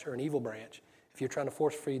branch or an evil branch. If you're trying to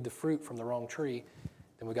force feed the fruit from the wrong tree,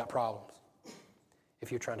 then we've got problems.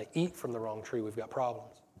 If you're trying to eat from the wrong tree, we've got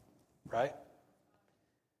problems. Right?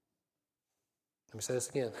 Let me say this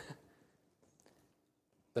again.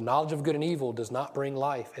 The knowledge of good and evil does not bring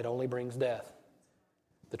life. It only brings death.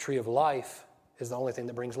 The tree of life is the only thing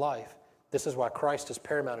that brings life. This is why Christ is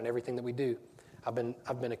paramount in everything that we do. I've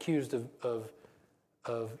been accused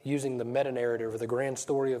of using the meta-narrative or the grand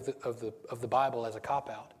story of the Bible as a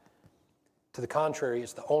cop-out. To the contrary,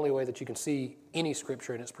 it's the only way that you can see any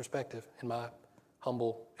scripture in its perspective, in my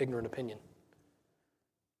humble, ignorant opinion.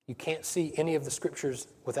 You can't see any of the scriptures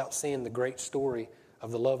without seeing the great story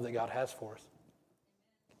of the love that God has for us.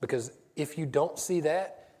 Because if you don't see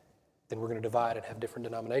that, then we're going to divide and have different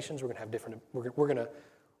denominations. We're going to have different. We're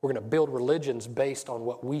going to build religions based on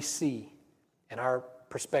what we see, and our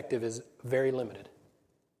perspective is very limited.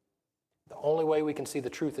 The only way we can see the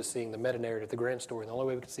truth is seeing the meta-narrative, the grand story. The only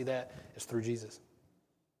way we can see that is through Jesus.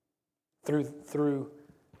 Through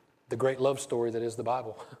the great love story that is the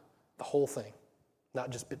Bible. The whole thing, not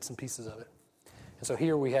just bits and pieces of it. And so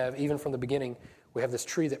here we have, even from the beginning, we have this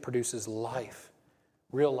tree that produces life,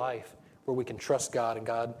 real life, where we can trust God and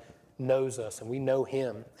God knows us and we know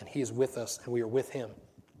Him and He is with us and we are with Him.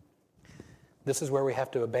 This is where we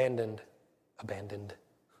have to abandon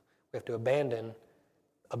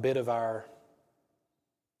a bit of our,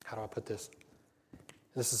 how do I put this?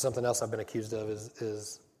 This is something else I've been accused of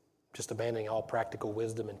is just abandoning all practical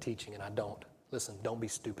wisdom and teaching, and I don't. Listen, don't be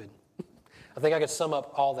stupid. I think I could sum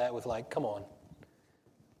up all that with like, come on.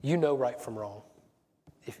 You know right from wrong.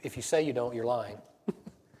 If you say you don't, you're lying.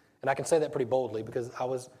 And I can say that pretty boldly because I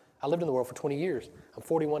lived in the world for 20 years. I'm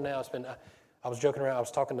 41 now. I was joking around. I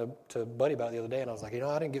was talking to Buddy about it the other day, and I was like,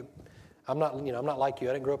 I'm not like you.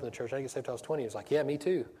 I didn't grow up in the church. I didn't get saved until I was 20. He was like, yeah, me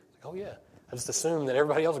too. I was like, oh yeah. I just assumed that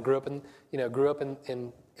everybody else grew up in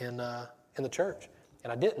the church,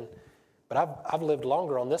 and I didn't. But I've lived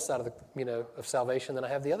longer on this side of of salvation than I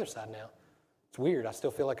have the other side now. It's weird. I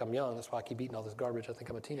still feel like I'm young. That's why I keep eating all this garbage. I think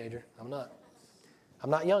I'm a teenager. I'm not. I'm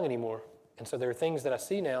not young anymore. And so there are things that I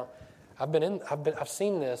see now. I've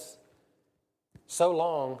seen this so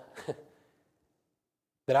long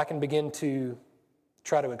that I can begin to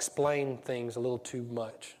try to explain things a little too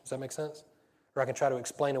much. Does that make sense? Or I can try to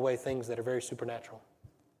explain away things that are very supernatural.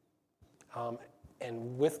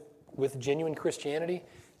 And with genuine Christianity,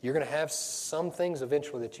 you're going to have some things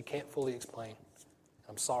eventually that you can't fully explain.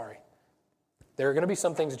 I'm sorry. There are going to be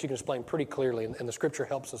some things that you can explain pretty clearly, and the Scripture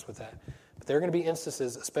helps us with that. But there are going to be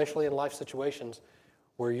instances, especially in life situations,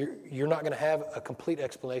 where you're not going to have a complete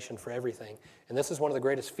explanation for everything. And this is one of the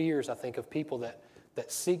greatest fears, I think, of people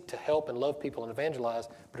that seek to help and love people and evangelize,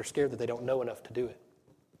 but are scared that they don't know enough to do it.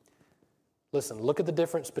 Listen, look at the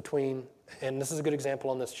difference between, and this is a good example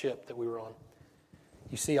on this ship that we were on.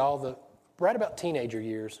 You see right about teenager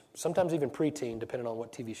years, sometimes even preteen, depending on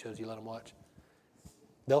what TV shows you let them watch,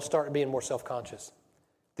 they'll start being more self-conscious.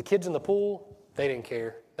 The kids in the pool, they didn't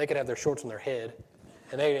care. They could have their shorts on their head,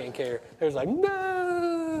 and they didn't care. They was like,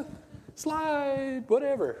 no, slide,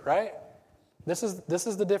 whatever, right? This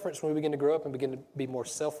is the difference when we begin to grow up and begin to be more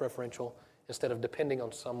self-referential instead of depending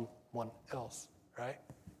on someone else, right?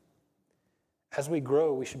 As we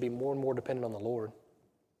grow, we should be more and more dependent on the Lord.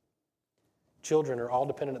 Children are all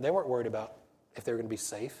dependent. They weren't worried about if they were going to be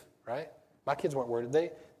safe, right? My kids weren't worried.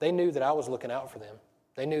 They knew that I was looking out for them.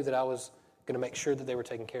 They knew that I was going to make sure that they were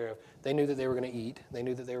taken care of. They knew that they were going to eat. They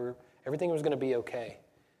knew that everything was going to be okay.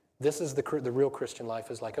 This is the real Christian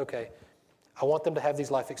life is like, okay, I want them to have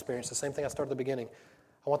these life experiences. The same thing I started at the beginning.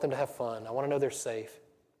 I want them to have fun. I want to know they're safe.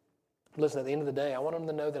 Listen, at the end of the day, I want them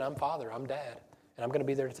to know that I'm Father, I'm Dad, and I'm going to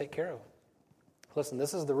be there to take care of them. Listen,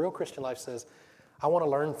 this is the real Christian life says, I want to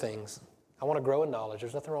learn things. I want to grow in knowledge.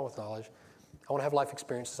 There's nothing wrong with knowledge. I want to have life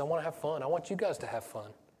experiences. I want to have fun. I want you guys to have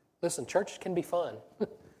fun. Listen, church can be fun.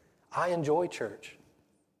 I enjoy church,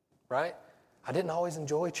 right? I didn't always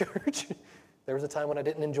enjoy church. There was a time when I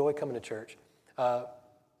didn't enjoy coming to church.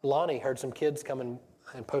 Lonnie heard some kids come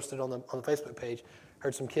and posted on the Facebook page,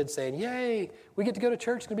 heard some kids saying, yay, we get to go to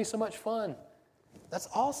church. It's going to be so much fun. That's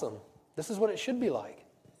awesome. This is what it should be like.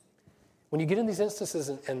 When you get in these instances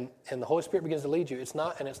and the Holy Spirit begins to lead you, it's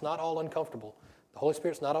not all uncomfortable. The Holy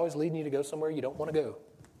Spirit's not always leading you to go somewhere you don't want to go.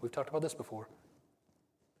 We've talked about this before.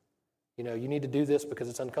 You need to do this because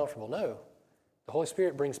it's uncomfortable. No. The Holy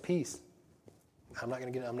Spirit brings peace. I'm not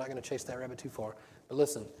going to chase that rabbit too far. But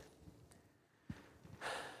listen,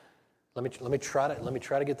 let me try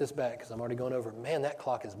to get this back because I'm already going over it. Man, that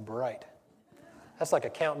clock is bright. That's like a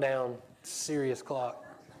countdown, serious clock.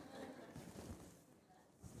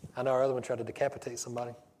 I know our other one tried to decapitate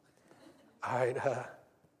somebody. All right.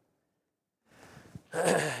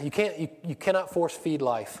 You cannot force feed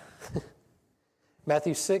life.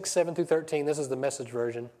 Matthew 6, 7 through 13. This is the Message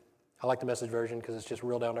version. I like the Message version because it's just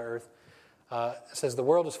real down to earth. It says, the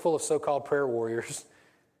world is full of so-called prayer warriors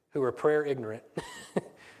who are prayer ignorant.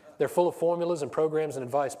 They're full of formulas and programs and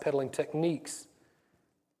advice peddling techniques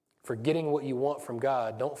for getting what you want from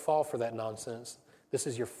God. Don't fall for that nonsense. This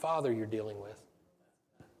is your Father you're dealing with.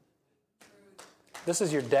 This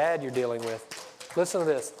is your Dad you're dealing with. Listen to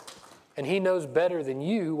this. And He knows better than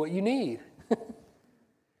you what you need.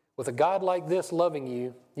 With a God like this loving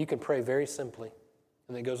you, you can pray very simply.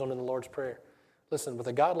 And it goes on in the Lord's Prayer. Listen, with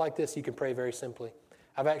a God like this, you can pray very simply.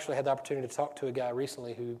 I've actually had the opportunity to talk to a guy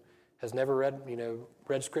recently who has never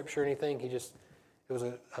read scripture or anything. It was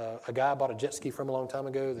a guy I bought a jet ski from a long time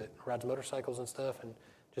ago that rides motorcycles and stuff, and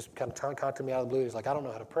just kind of contacted me out of the blue. He's like, I don't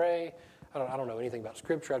know how to pray. I don't know anything about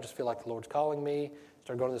scripture. I just feel like the Lord's calling me.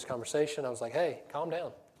 Started going to this conversation. I was like, hey, calm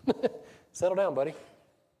down. Settle down, buddy.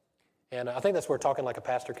 And I think that's where talking like a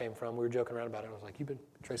pastor came from. We were joking around about it. I was like,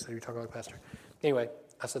 Tracy, you're talking like a pastor. Anyway,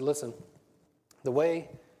 I said, listen, the way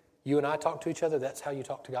you and I talk to each other, that's how you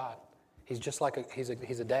talk to God. He's just like he's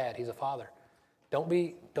a dad. He's a father. Don't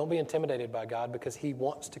be intimidated by God, because he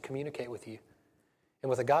wants to communicate with you. And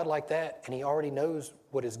with a God like that, and he already knows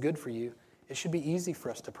what is good for you, it should be easy for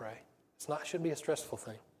us to pray. It shouldn't be a stressful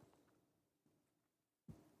thing.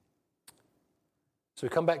 So we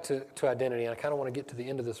come back to identity, and I kind of want to get to the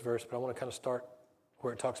end of this verse, but I want to kind of start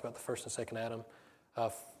where it talks about the first and second Adam.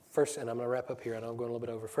 First, and I'm going to wrap up here, and I'm going a little bit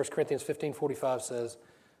over. 1 Corinthians 15:45 says,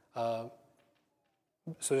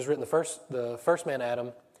 so it's written, the first man,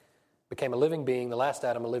 Adam, became a living being, the last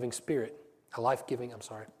Adam, a living spirit, a life-giving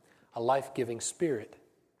spirit.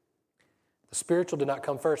 The spiritual did not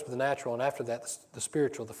come first, but the natural, and after that, the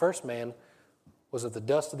spiritual. The first man was of the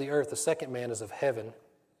dust of the earth. The second man is of heaven.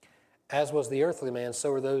 As was the earthly man,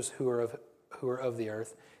 so are those who are of the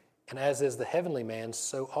earth. And as is the heavenly man,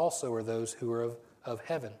 so also are those who are of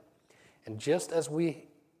heaven. And just as we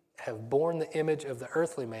have borne the image of the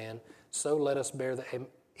earthly man, so let us bear the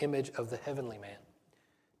image of the heavenly man.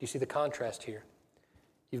 Do you see the contrast here?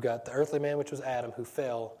 You've got the earthly man, which was Adam, who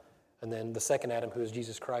fell, and then the second Adam, who is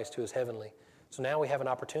Jesus Christ, who is heavenly. So now we have an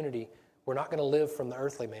opportunity. We're not going to live from the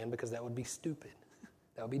earthly man, because that would be stupid.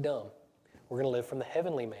 That would be dumb. We're going to live from the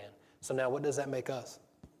heavenly man. So now what does that make us?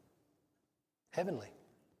 Heavenly.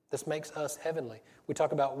 This makes us heavenly. We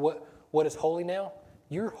talk about what is holy now.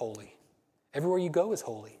 You're holy. Everywhere you go is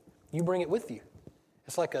holy. You bring it with you.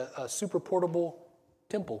 It's like a super portable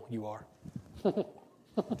temple you are.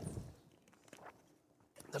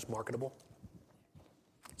 That's marketable.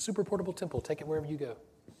 Super portable temple. Take it wherever you go.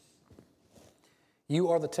 You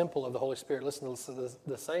are the temple of the Holy Spirit. Listen,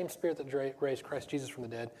 the same Spirit that raised Christ Jesus from the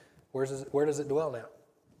dead, where does it dwell now?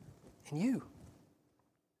 In you.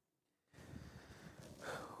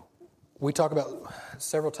 We talk about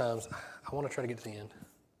several times. I want to try to get to the end.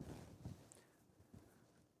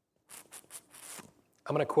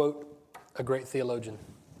 I'm going to quote a great theologian,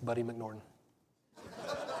 Buddy McNorton.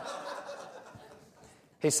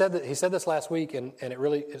 He said this last week, and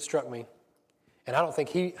it struck me. And I don't think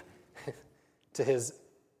he,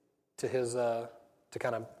 to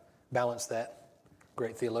kind of balance that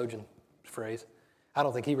great theologian phrase, I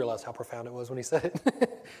don't think he realized how profound it was when he said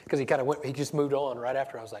it, because he just moved on right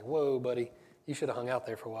after. I was like, whoa, buddy, you should have hung out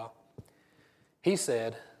there for a while. He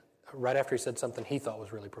said, right after he said something he thought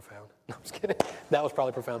was really profound. No, I'm just kidding. That was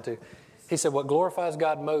probably profound too. He said, what glorifies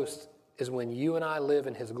God most is when you and I live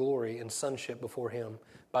in his glory and sonship before him.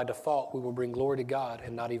 By default, we will bring glory to God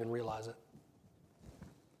and not even realize it.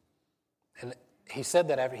 And he said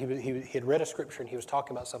that after he had read a scripture and he was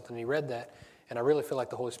talking about something, and he read that, and I really feel like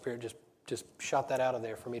the Holy Spirit just shot that out of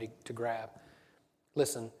there for me to grab.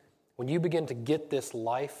 Listen, when you begin to get this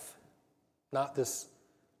life, not this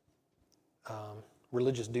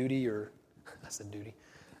religious duty, or I said duty,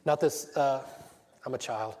 not this, I'm a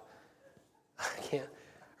child, I can't,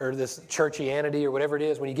 or this churchianity or whatever it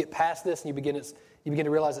is, when you get past this and you begin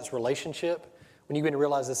to realize it's relationship, when you begin to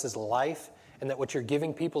realize this is life, and that what you're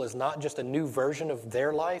giving people is not just a new version of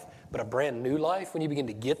their life, but a brand new life, when you begin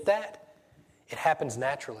to get that, it happens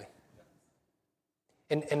naturally.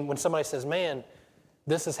 And when somebody says, man,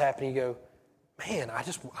 this is happening, you go, man, I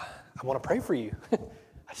want to pray for you.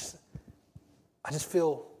 I just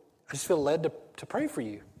feel led to pray for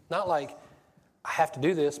you. Not like I have to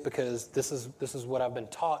do this because this is what I've been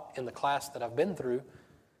taught in the class that I've been through.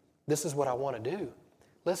 This is what I want to do.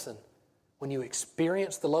 Listen, when you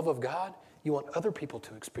experience the love of God, you want other people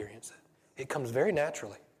to experience it. It comes very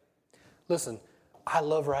naturally. Listen, I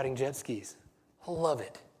love riding jet skis. I love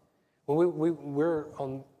it. When we're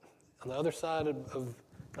on the other side not on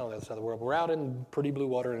the other side of the world, we're out in pretty blue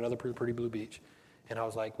water and another pretty blue beach. And I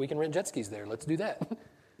was like, we can rent jet skis there. Let's do that.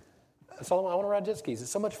 That's all I want to ride jet skis.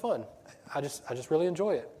 It's so much fun. I just really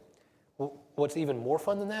enjoy it. What's even more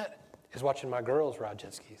fun than that is watching my girls ride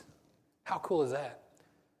jet skis. How cool is that?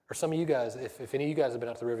 Or some of you guys, if any of you guys have been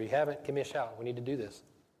out to the river, you haven't, give me a shout. We need to do this.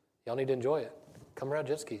 Y'all need to enjoy it. Come ride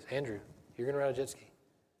jet skis. Andrew, you're going to ride a jet ski.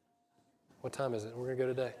 What time is it? We're going to go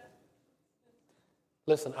today.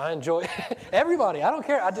 Listen, I enjoy everybody. I don't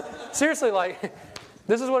care. Seriously, like,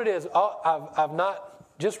 this is what it is. I've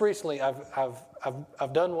not just recently.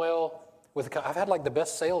 I've done well I've had like the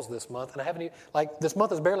best sales this month, and I haven't even, like this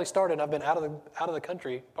month has barely started, and I've been out of the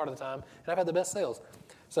country part of the time, and I've had the best sales.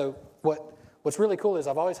 So what's really cool is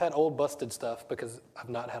I've always had old busted stuff because I've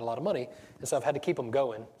not had a lot of money, and so I've had to keep them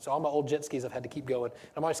going. So all my old jet skis I've had to keep going.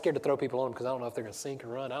 I'm always scared to throw people on them because I don't know if they're going to sink or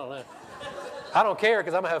run. I don't know. I don't care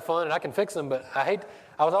because I'm going to have fun and I can fix them, but I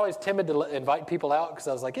was always timid to invite people out because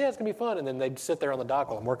I was like, yeah, it's going to be fun, and then they'd sit there on the dock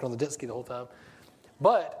while I'm working on the jet ski the whole time.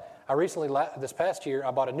 But I recently, this past year,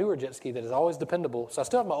 I bought a newer jet ski that is always dependable. So I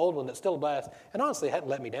still have my old one that's still a blast, and honestly, it hadn't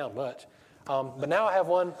let me down much. But now I have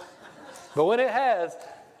one. But when it has,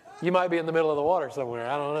 you might be in the middle of the water somewhere.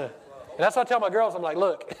 I don't know. And that's what I tell my girls. I'm like,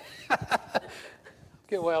 look,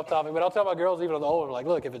 get way off topic, but I'll tell my girls even on the old one, I'm like,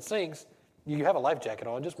 look, if it sinks, you have a life jacket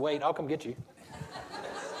on. Just wait. I'll come get you.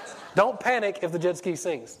 Don't panic if the jet ski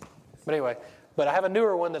sinks. But anyway, but I have a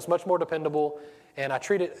newer one that's much more dependable, and I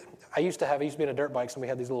treat it. I used to be in a dirt bikes, and we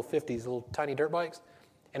had these little 50s, little tiny dirt bikes.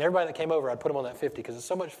 And everybody that came over, I'd put them on that 50 because it's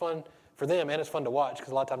so much fun for them, and it's fun to watch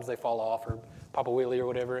because a lot of times they fall off or pop a wheelie or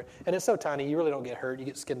whatever. And it's so tiny, you really don't get hurt. You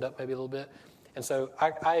get skinned up maybe a little bit. And so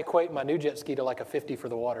I equate my new jet ski to like a 50 for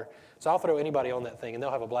the water. So I'll throw anybody on that thing, and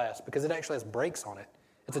they'll have a blast because it actually has brakes on it.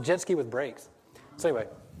 It's a jet ski with brakes. So anyway,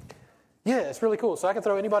 yeah, it's really cool. So I can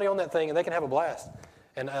throw anybody on that thing, and they can have a blast.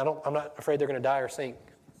 And I'm not afraid they're going to die or sink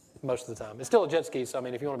most of the time. It's still a jet ski, so I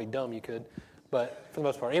mean, if you want to be dumb, you could. But for the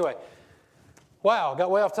most part. Anyway, wow,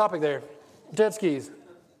 got way off topic there. Jet skis.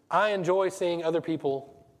 I enjoy seeing other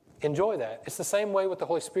people enjoy that. It's the same way with the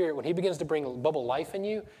Holy Spirit. When he begins to bring bubble life in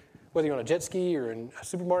you, whether you're on a jet ski or in a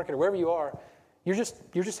supermarket or wherever you are, you're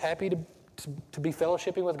just happy to be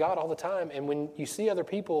fellowshipping with God all the time. And when you see other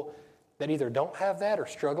people that either don't have that or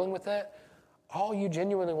struggling with that, all you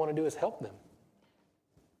genuinely want to do is help them.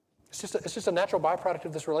 It's just a natural byproduct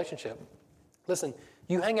of this relationship. Listen,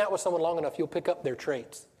 you hang out with someone long enough, you'll pick up their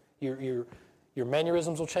traits. Your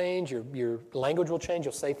mannerisms will change. Your language will change.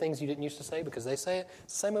 You'll say things you didn't used to say because they say it.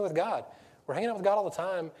 It's the same way with God. We're hanging out with God all the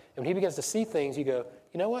time, and when he begins to see things, you go,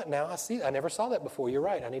 you know what? Now I see. I never saw that before. You're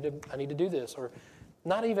right. I need to do this. Or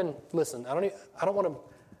not even listen. I don't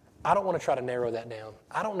want to try to narrow that down.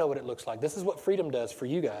 I don't know what it looks like. This is what freedom does for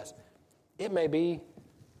you guys. It may be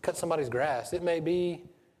cut somebody's grass. It may be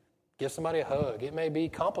give somebody a hug. It may be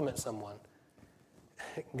compliment someone.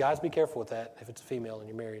 Guys, be careful with that if it's a female and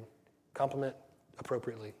you're married. Compliment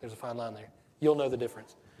appropriately. There's a fine line there. You'll know the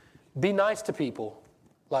difference. Be nice to people.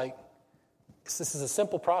 Like, this is a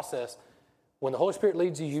simple process. When the Holy Spirit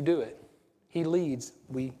leads you, you do it. He leads,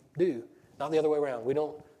 we do. Not the other way around. We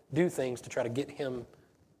don't do things to try to get him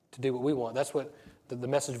to do what we want. That's what the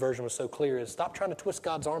Message version was so clear is stop trying to twist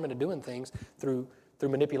God's arm into doing things through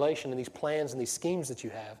manipulation and these plans and these schemes that you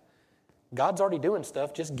have. God's already doing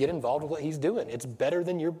stuff. Just get involved with what he's doing. It's better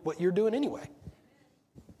than what you're doing anyway.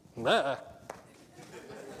 Nah.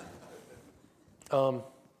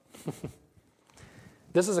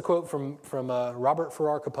 This is a quote from Robert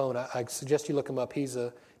Farrar Capone. I suggest you look him up. He's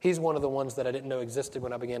one of the ones that I didn't know existed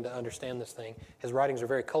when I began to understand this thing. His writings are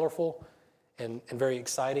very colorful and very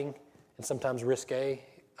exciting and sometimes risque.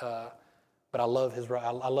 But I love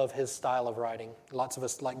his style of writing. Lots of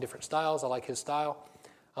us like different styles. I like his style.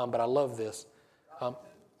 But I love this.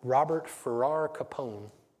 Robert Farrar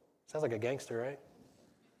Capone. Sounds like a gangster, right?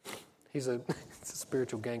 He's a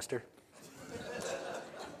spiritual gangster.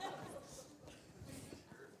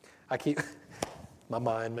 I keep my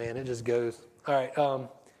mind, man. It just goes. All right.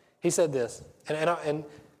 He said this, and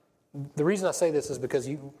the reason I say this is because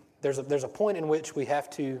there's a point in which we have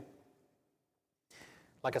to.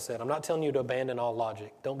 Like I said, I'm not telling you to abandon all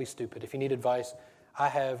logic. Don't be stupid. If you need advice,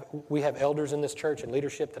 we have elders in this church and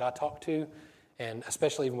leadership that I talk to, and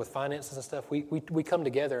especially even with finances and stuff, we come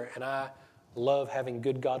together, and I love having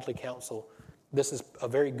good godly counsel. This is a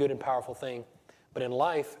very good and powerful thing. But in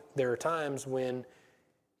life, there are times when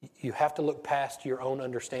you have to look past your own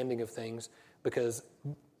understanding of things because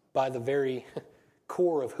by the very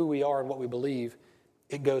core of who we are and what we believe,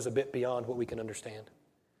 it goes a bit beyond what we can understand.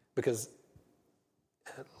 Because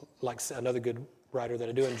like another good writer that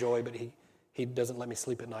I do enjoy, but he doesn't let me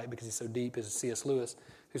sleep at night because he's so deep, is C.S. Lewis,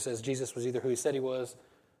 who says Jesus was either who he said he was,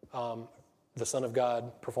 the Son of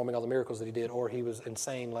God performing all the miracles that he did, or he was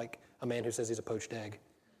insane like a man who says he's a poached egg.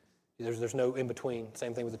 There's no in between.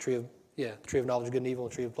 Same thing with the tree of knowledge of good and evil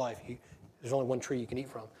and the tree of life. There's only one tree you can eat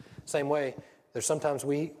from. Same way, there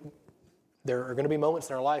are going to be moments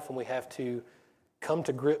in our life when we have to come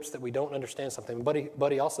to grips that we don't understand something.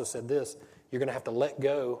 Buddy also said this, you're going to have to let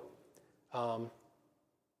go. How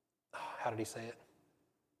did he say it?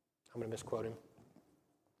 I'm going to misquote him.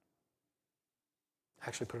 I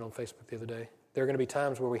actually put it on Facebook the other day. There are going to be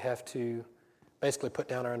times where we have to basically put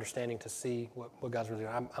down our understanding to see what God's really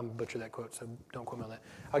doing. I'm butchered that quote, so don't quote me on that.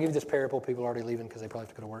 I'll give you this parable. People are already leaving because they probably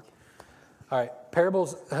have to go to work. All right,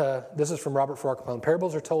 parables, this is from Robert Farrar Capone.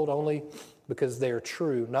 Parables are told only because they are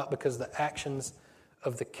true, not because the actions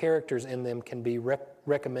of the characters in them can be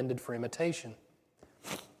recommended for imitation.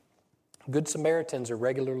 Good Samaritans are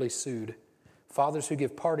regularly sued. Fathers who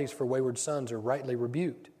give parties for wayward sons are rightly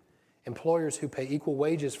rebuked. Employers who pay equal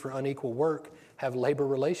wages for unequal work have labor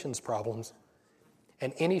relations problems.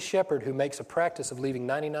 And any shepherd who makes a practice of leaving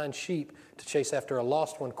 99 sheep to chase after a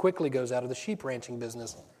lost one quickly goes out of the sheep ranching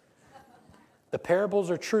business. The parables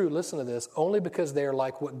are true, listen to this, only because they are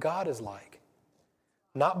like what God is like.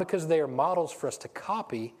 Not because they are models for us to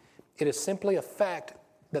copy. It is simply a fact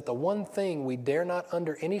that the one thing we dare not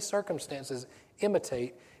under any circumstances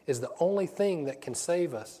imitate is the only thing that can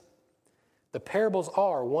save us. The parables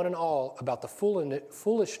are, one and all, about the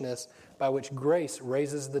foolishness by which grace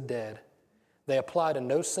raises the dead. They apply to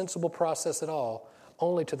no sensible process at all,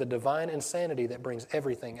 only to the divine insanity that brings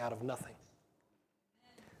everything out of nothing.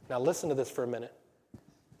 Now listen to this for a minute.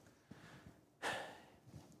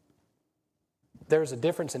 There's a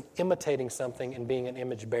difference in imitating something and being an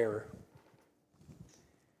image bearer.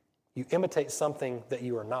 You imitate something that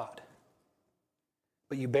you are not,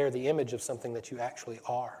 but you bear the image of something that you actually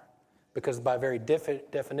are. Because by very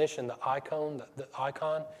definition, the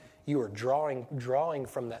icon, you are drawing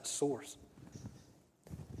from that source.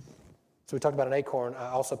 So we talked about an acorn. I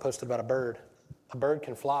also posted about a bird. A bird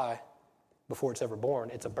can fly before it's ever born.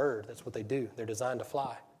 It's a bird. That's what they do. They're designed to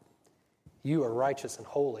fly. You are righteous and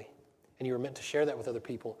holy, and you are meant to share that with other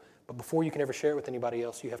people. But before you can ever share it with anybody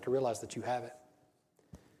else, you have to realize that you have it.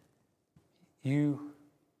 You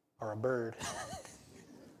are a bird,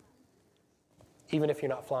 even if you're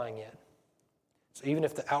not flying yet. So even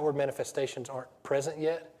if the outward manifestations aren't present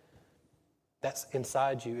yet, that's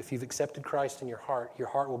inside you. If you've accepted Christ in your heart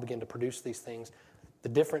will begin to produce these things. The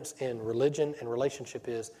difference in religion and relationship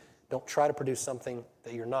is don't try to produce something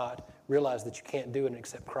that you're not. Realize that you can't do it and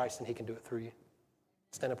accept Christ and He can do it through you.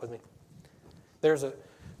 Stand up with me. There's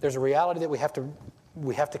a reality that we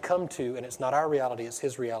have to come to, and it's not our reality, it's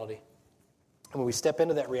His reality. And when we step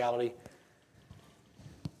into that reality,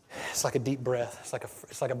 it's like a deep breath.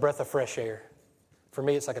 It's like a breath of fresh air. For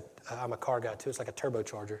me, I'm a car guy too. It's like a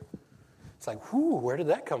turbocharger. It's like, whoo, where did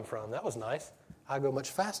that come from? That was nice. I go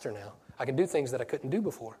much faster now. I can do things that I couldn't do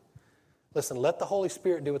before. Listen, let the Holy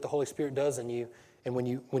Spirit do what the Holy Spirit does in you. And when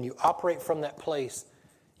you operate from that place,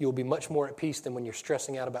 you'll be much more at peace than when you're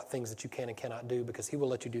stressing out about things that you can and cannot do, because He will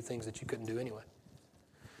let you do things that you couldn't do anyway.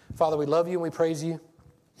 Father, we love You and we praise You.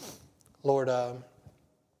 Lord,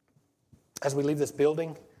 as we leave this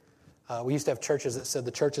building, we used to have churches that said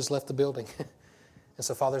the church has left the building. And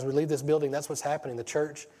so, Father, as we leave this building, that's what's happening. The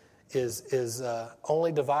church is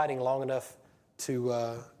only dividing long enough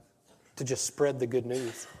to just spread the good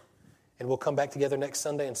news. And we'll come back together next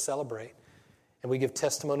Sunday and celebrate. And we give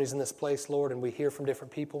testimonies in this place, Lord, and we hear from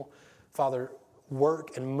different people. Father,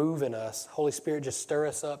 work and move in us. Holy Spirit, just stir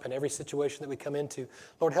us up in every situation that we come into.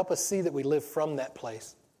 Lord, help us see that we live from that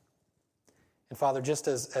place. And Father, just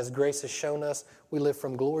as grace has shown us, we live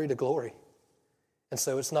from glory to glory. And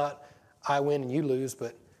so it's not I win and you lose,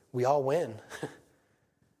 but we all win.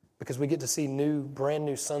 Because we get to see brand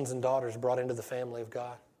new sons and daughters brought into the family of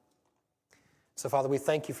God. So Father, we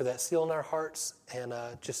thank You for that. Seal in our hearts and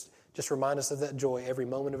just remind us of that joy every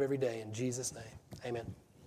moment of every day. In Jesus' name, amen.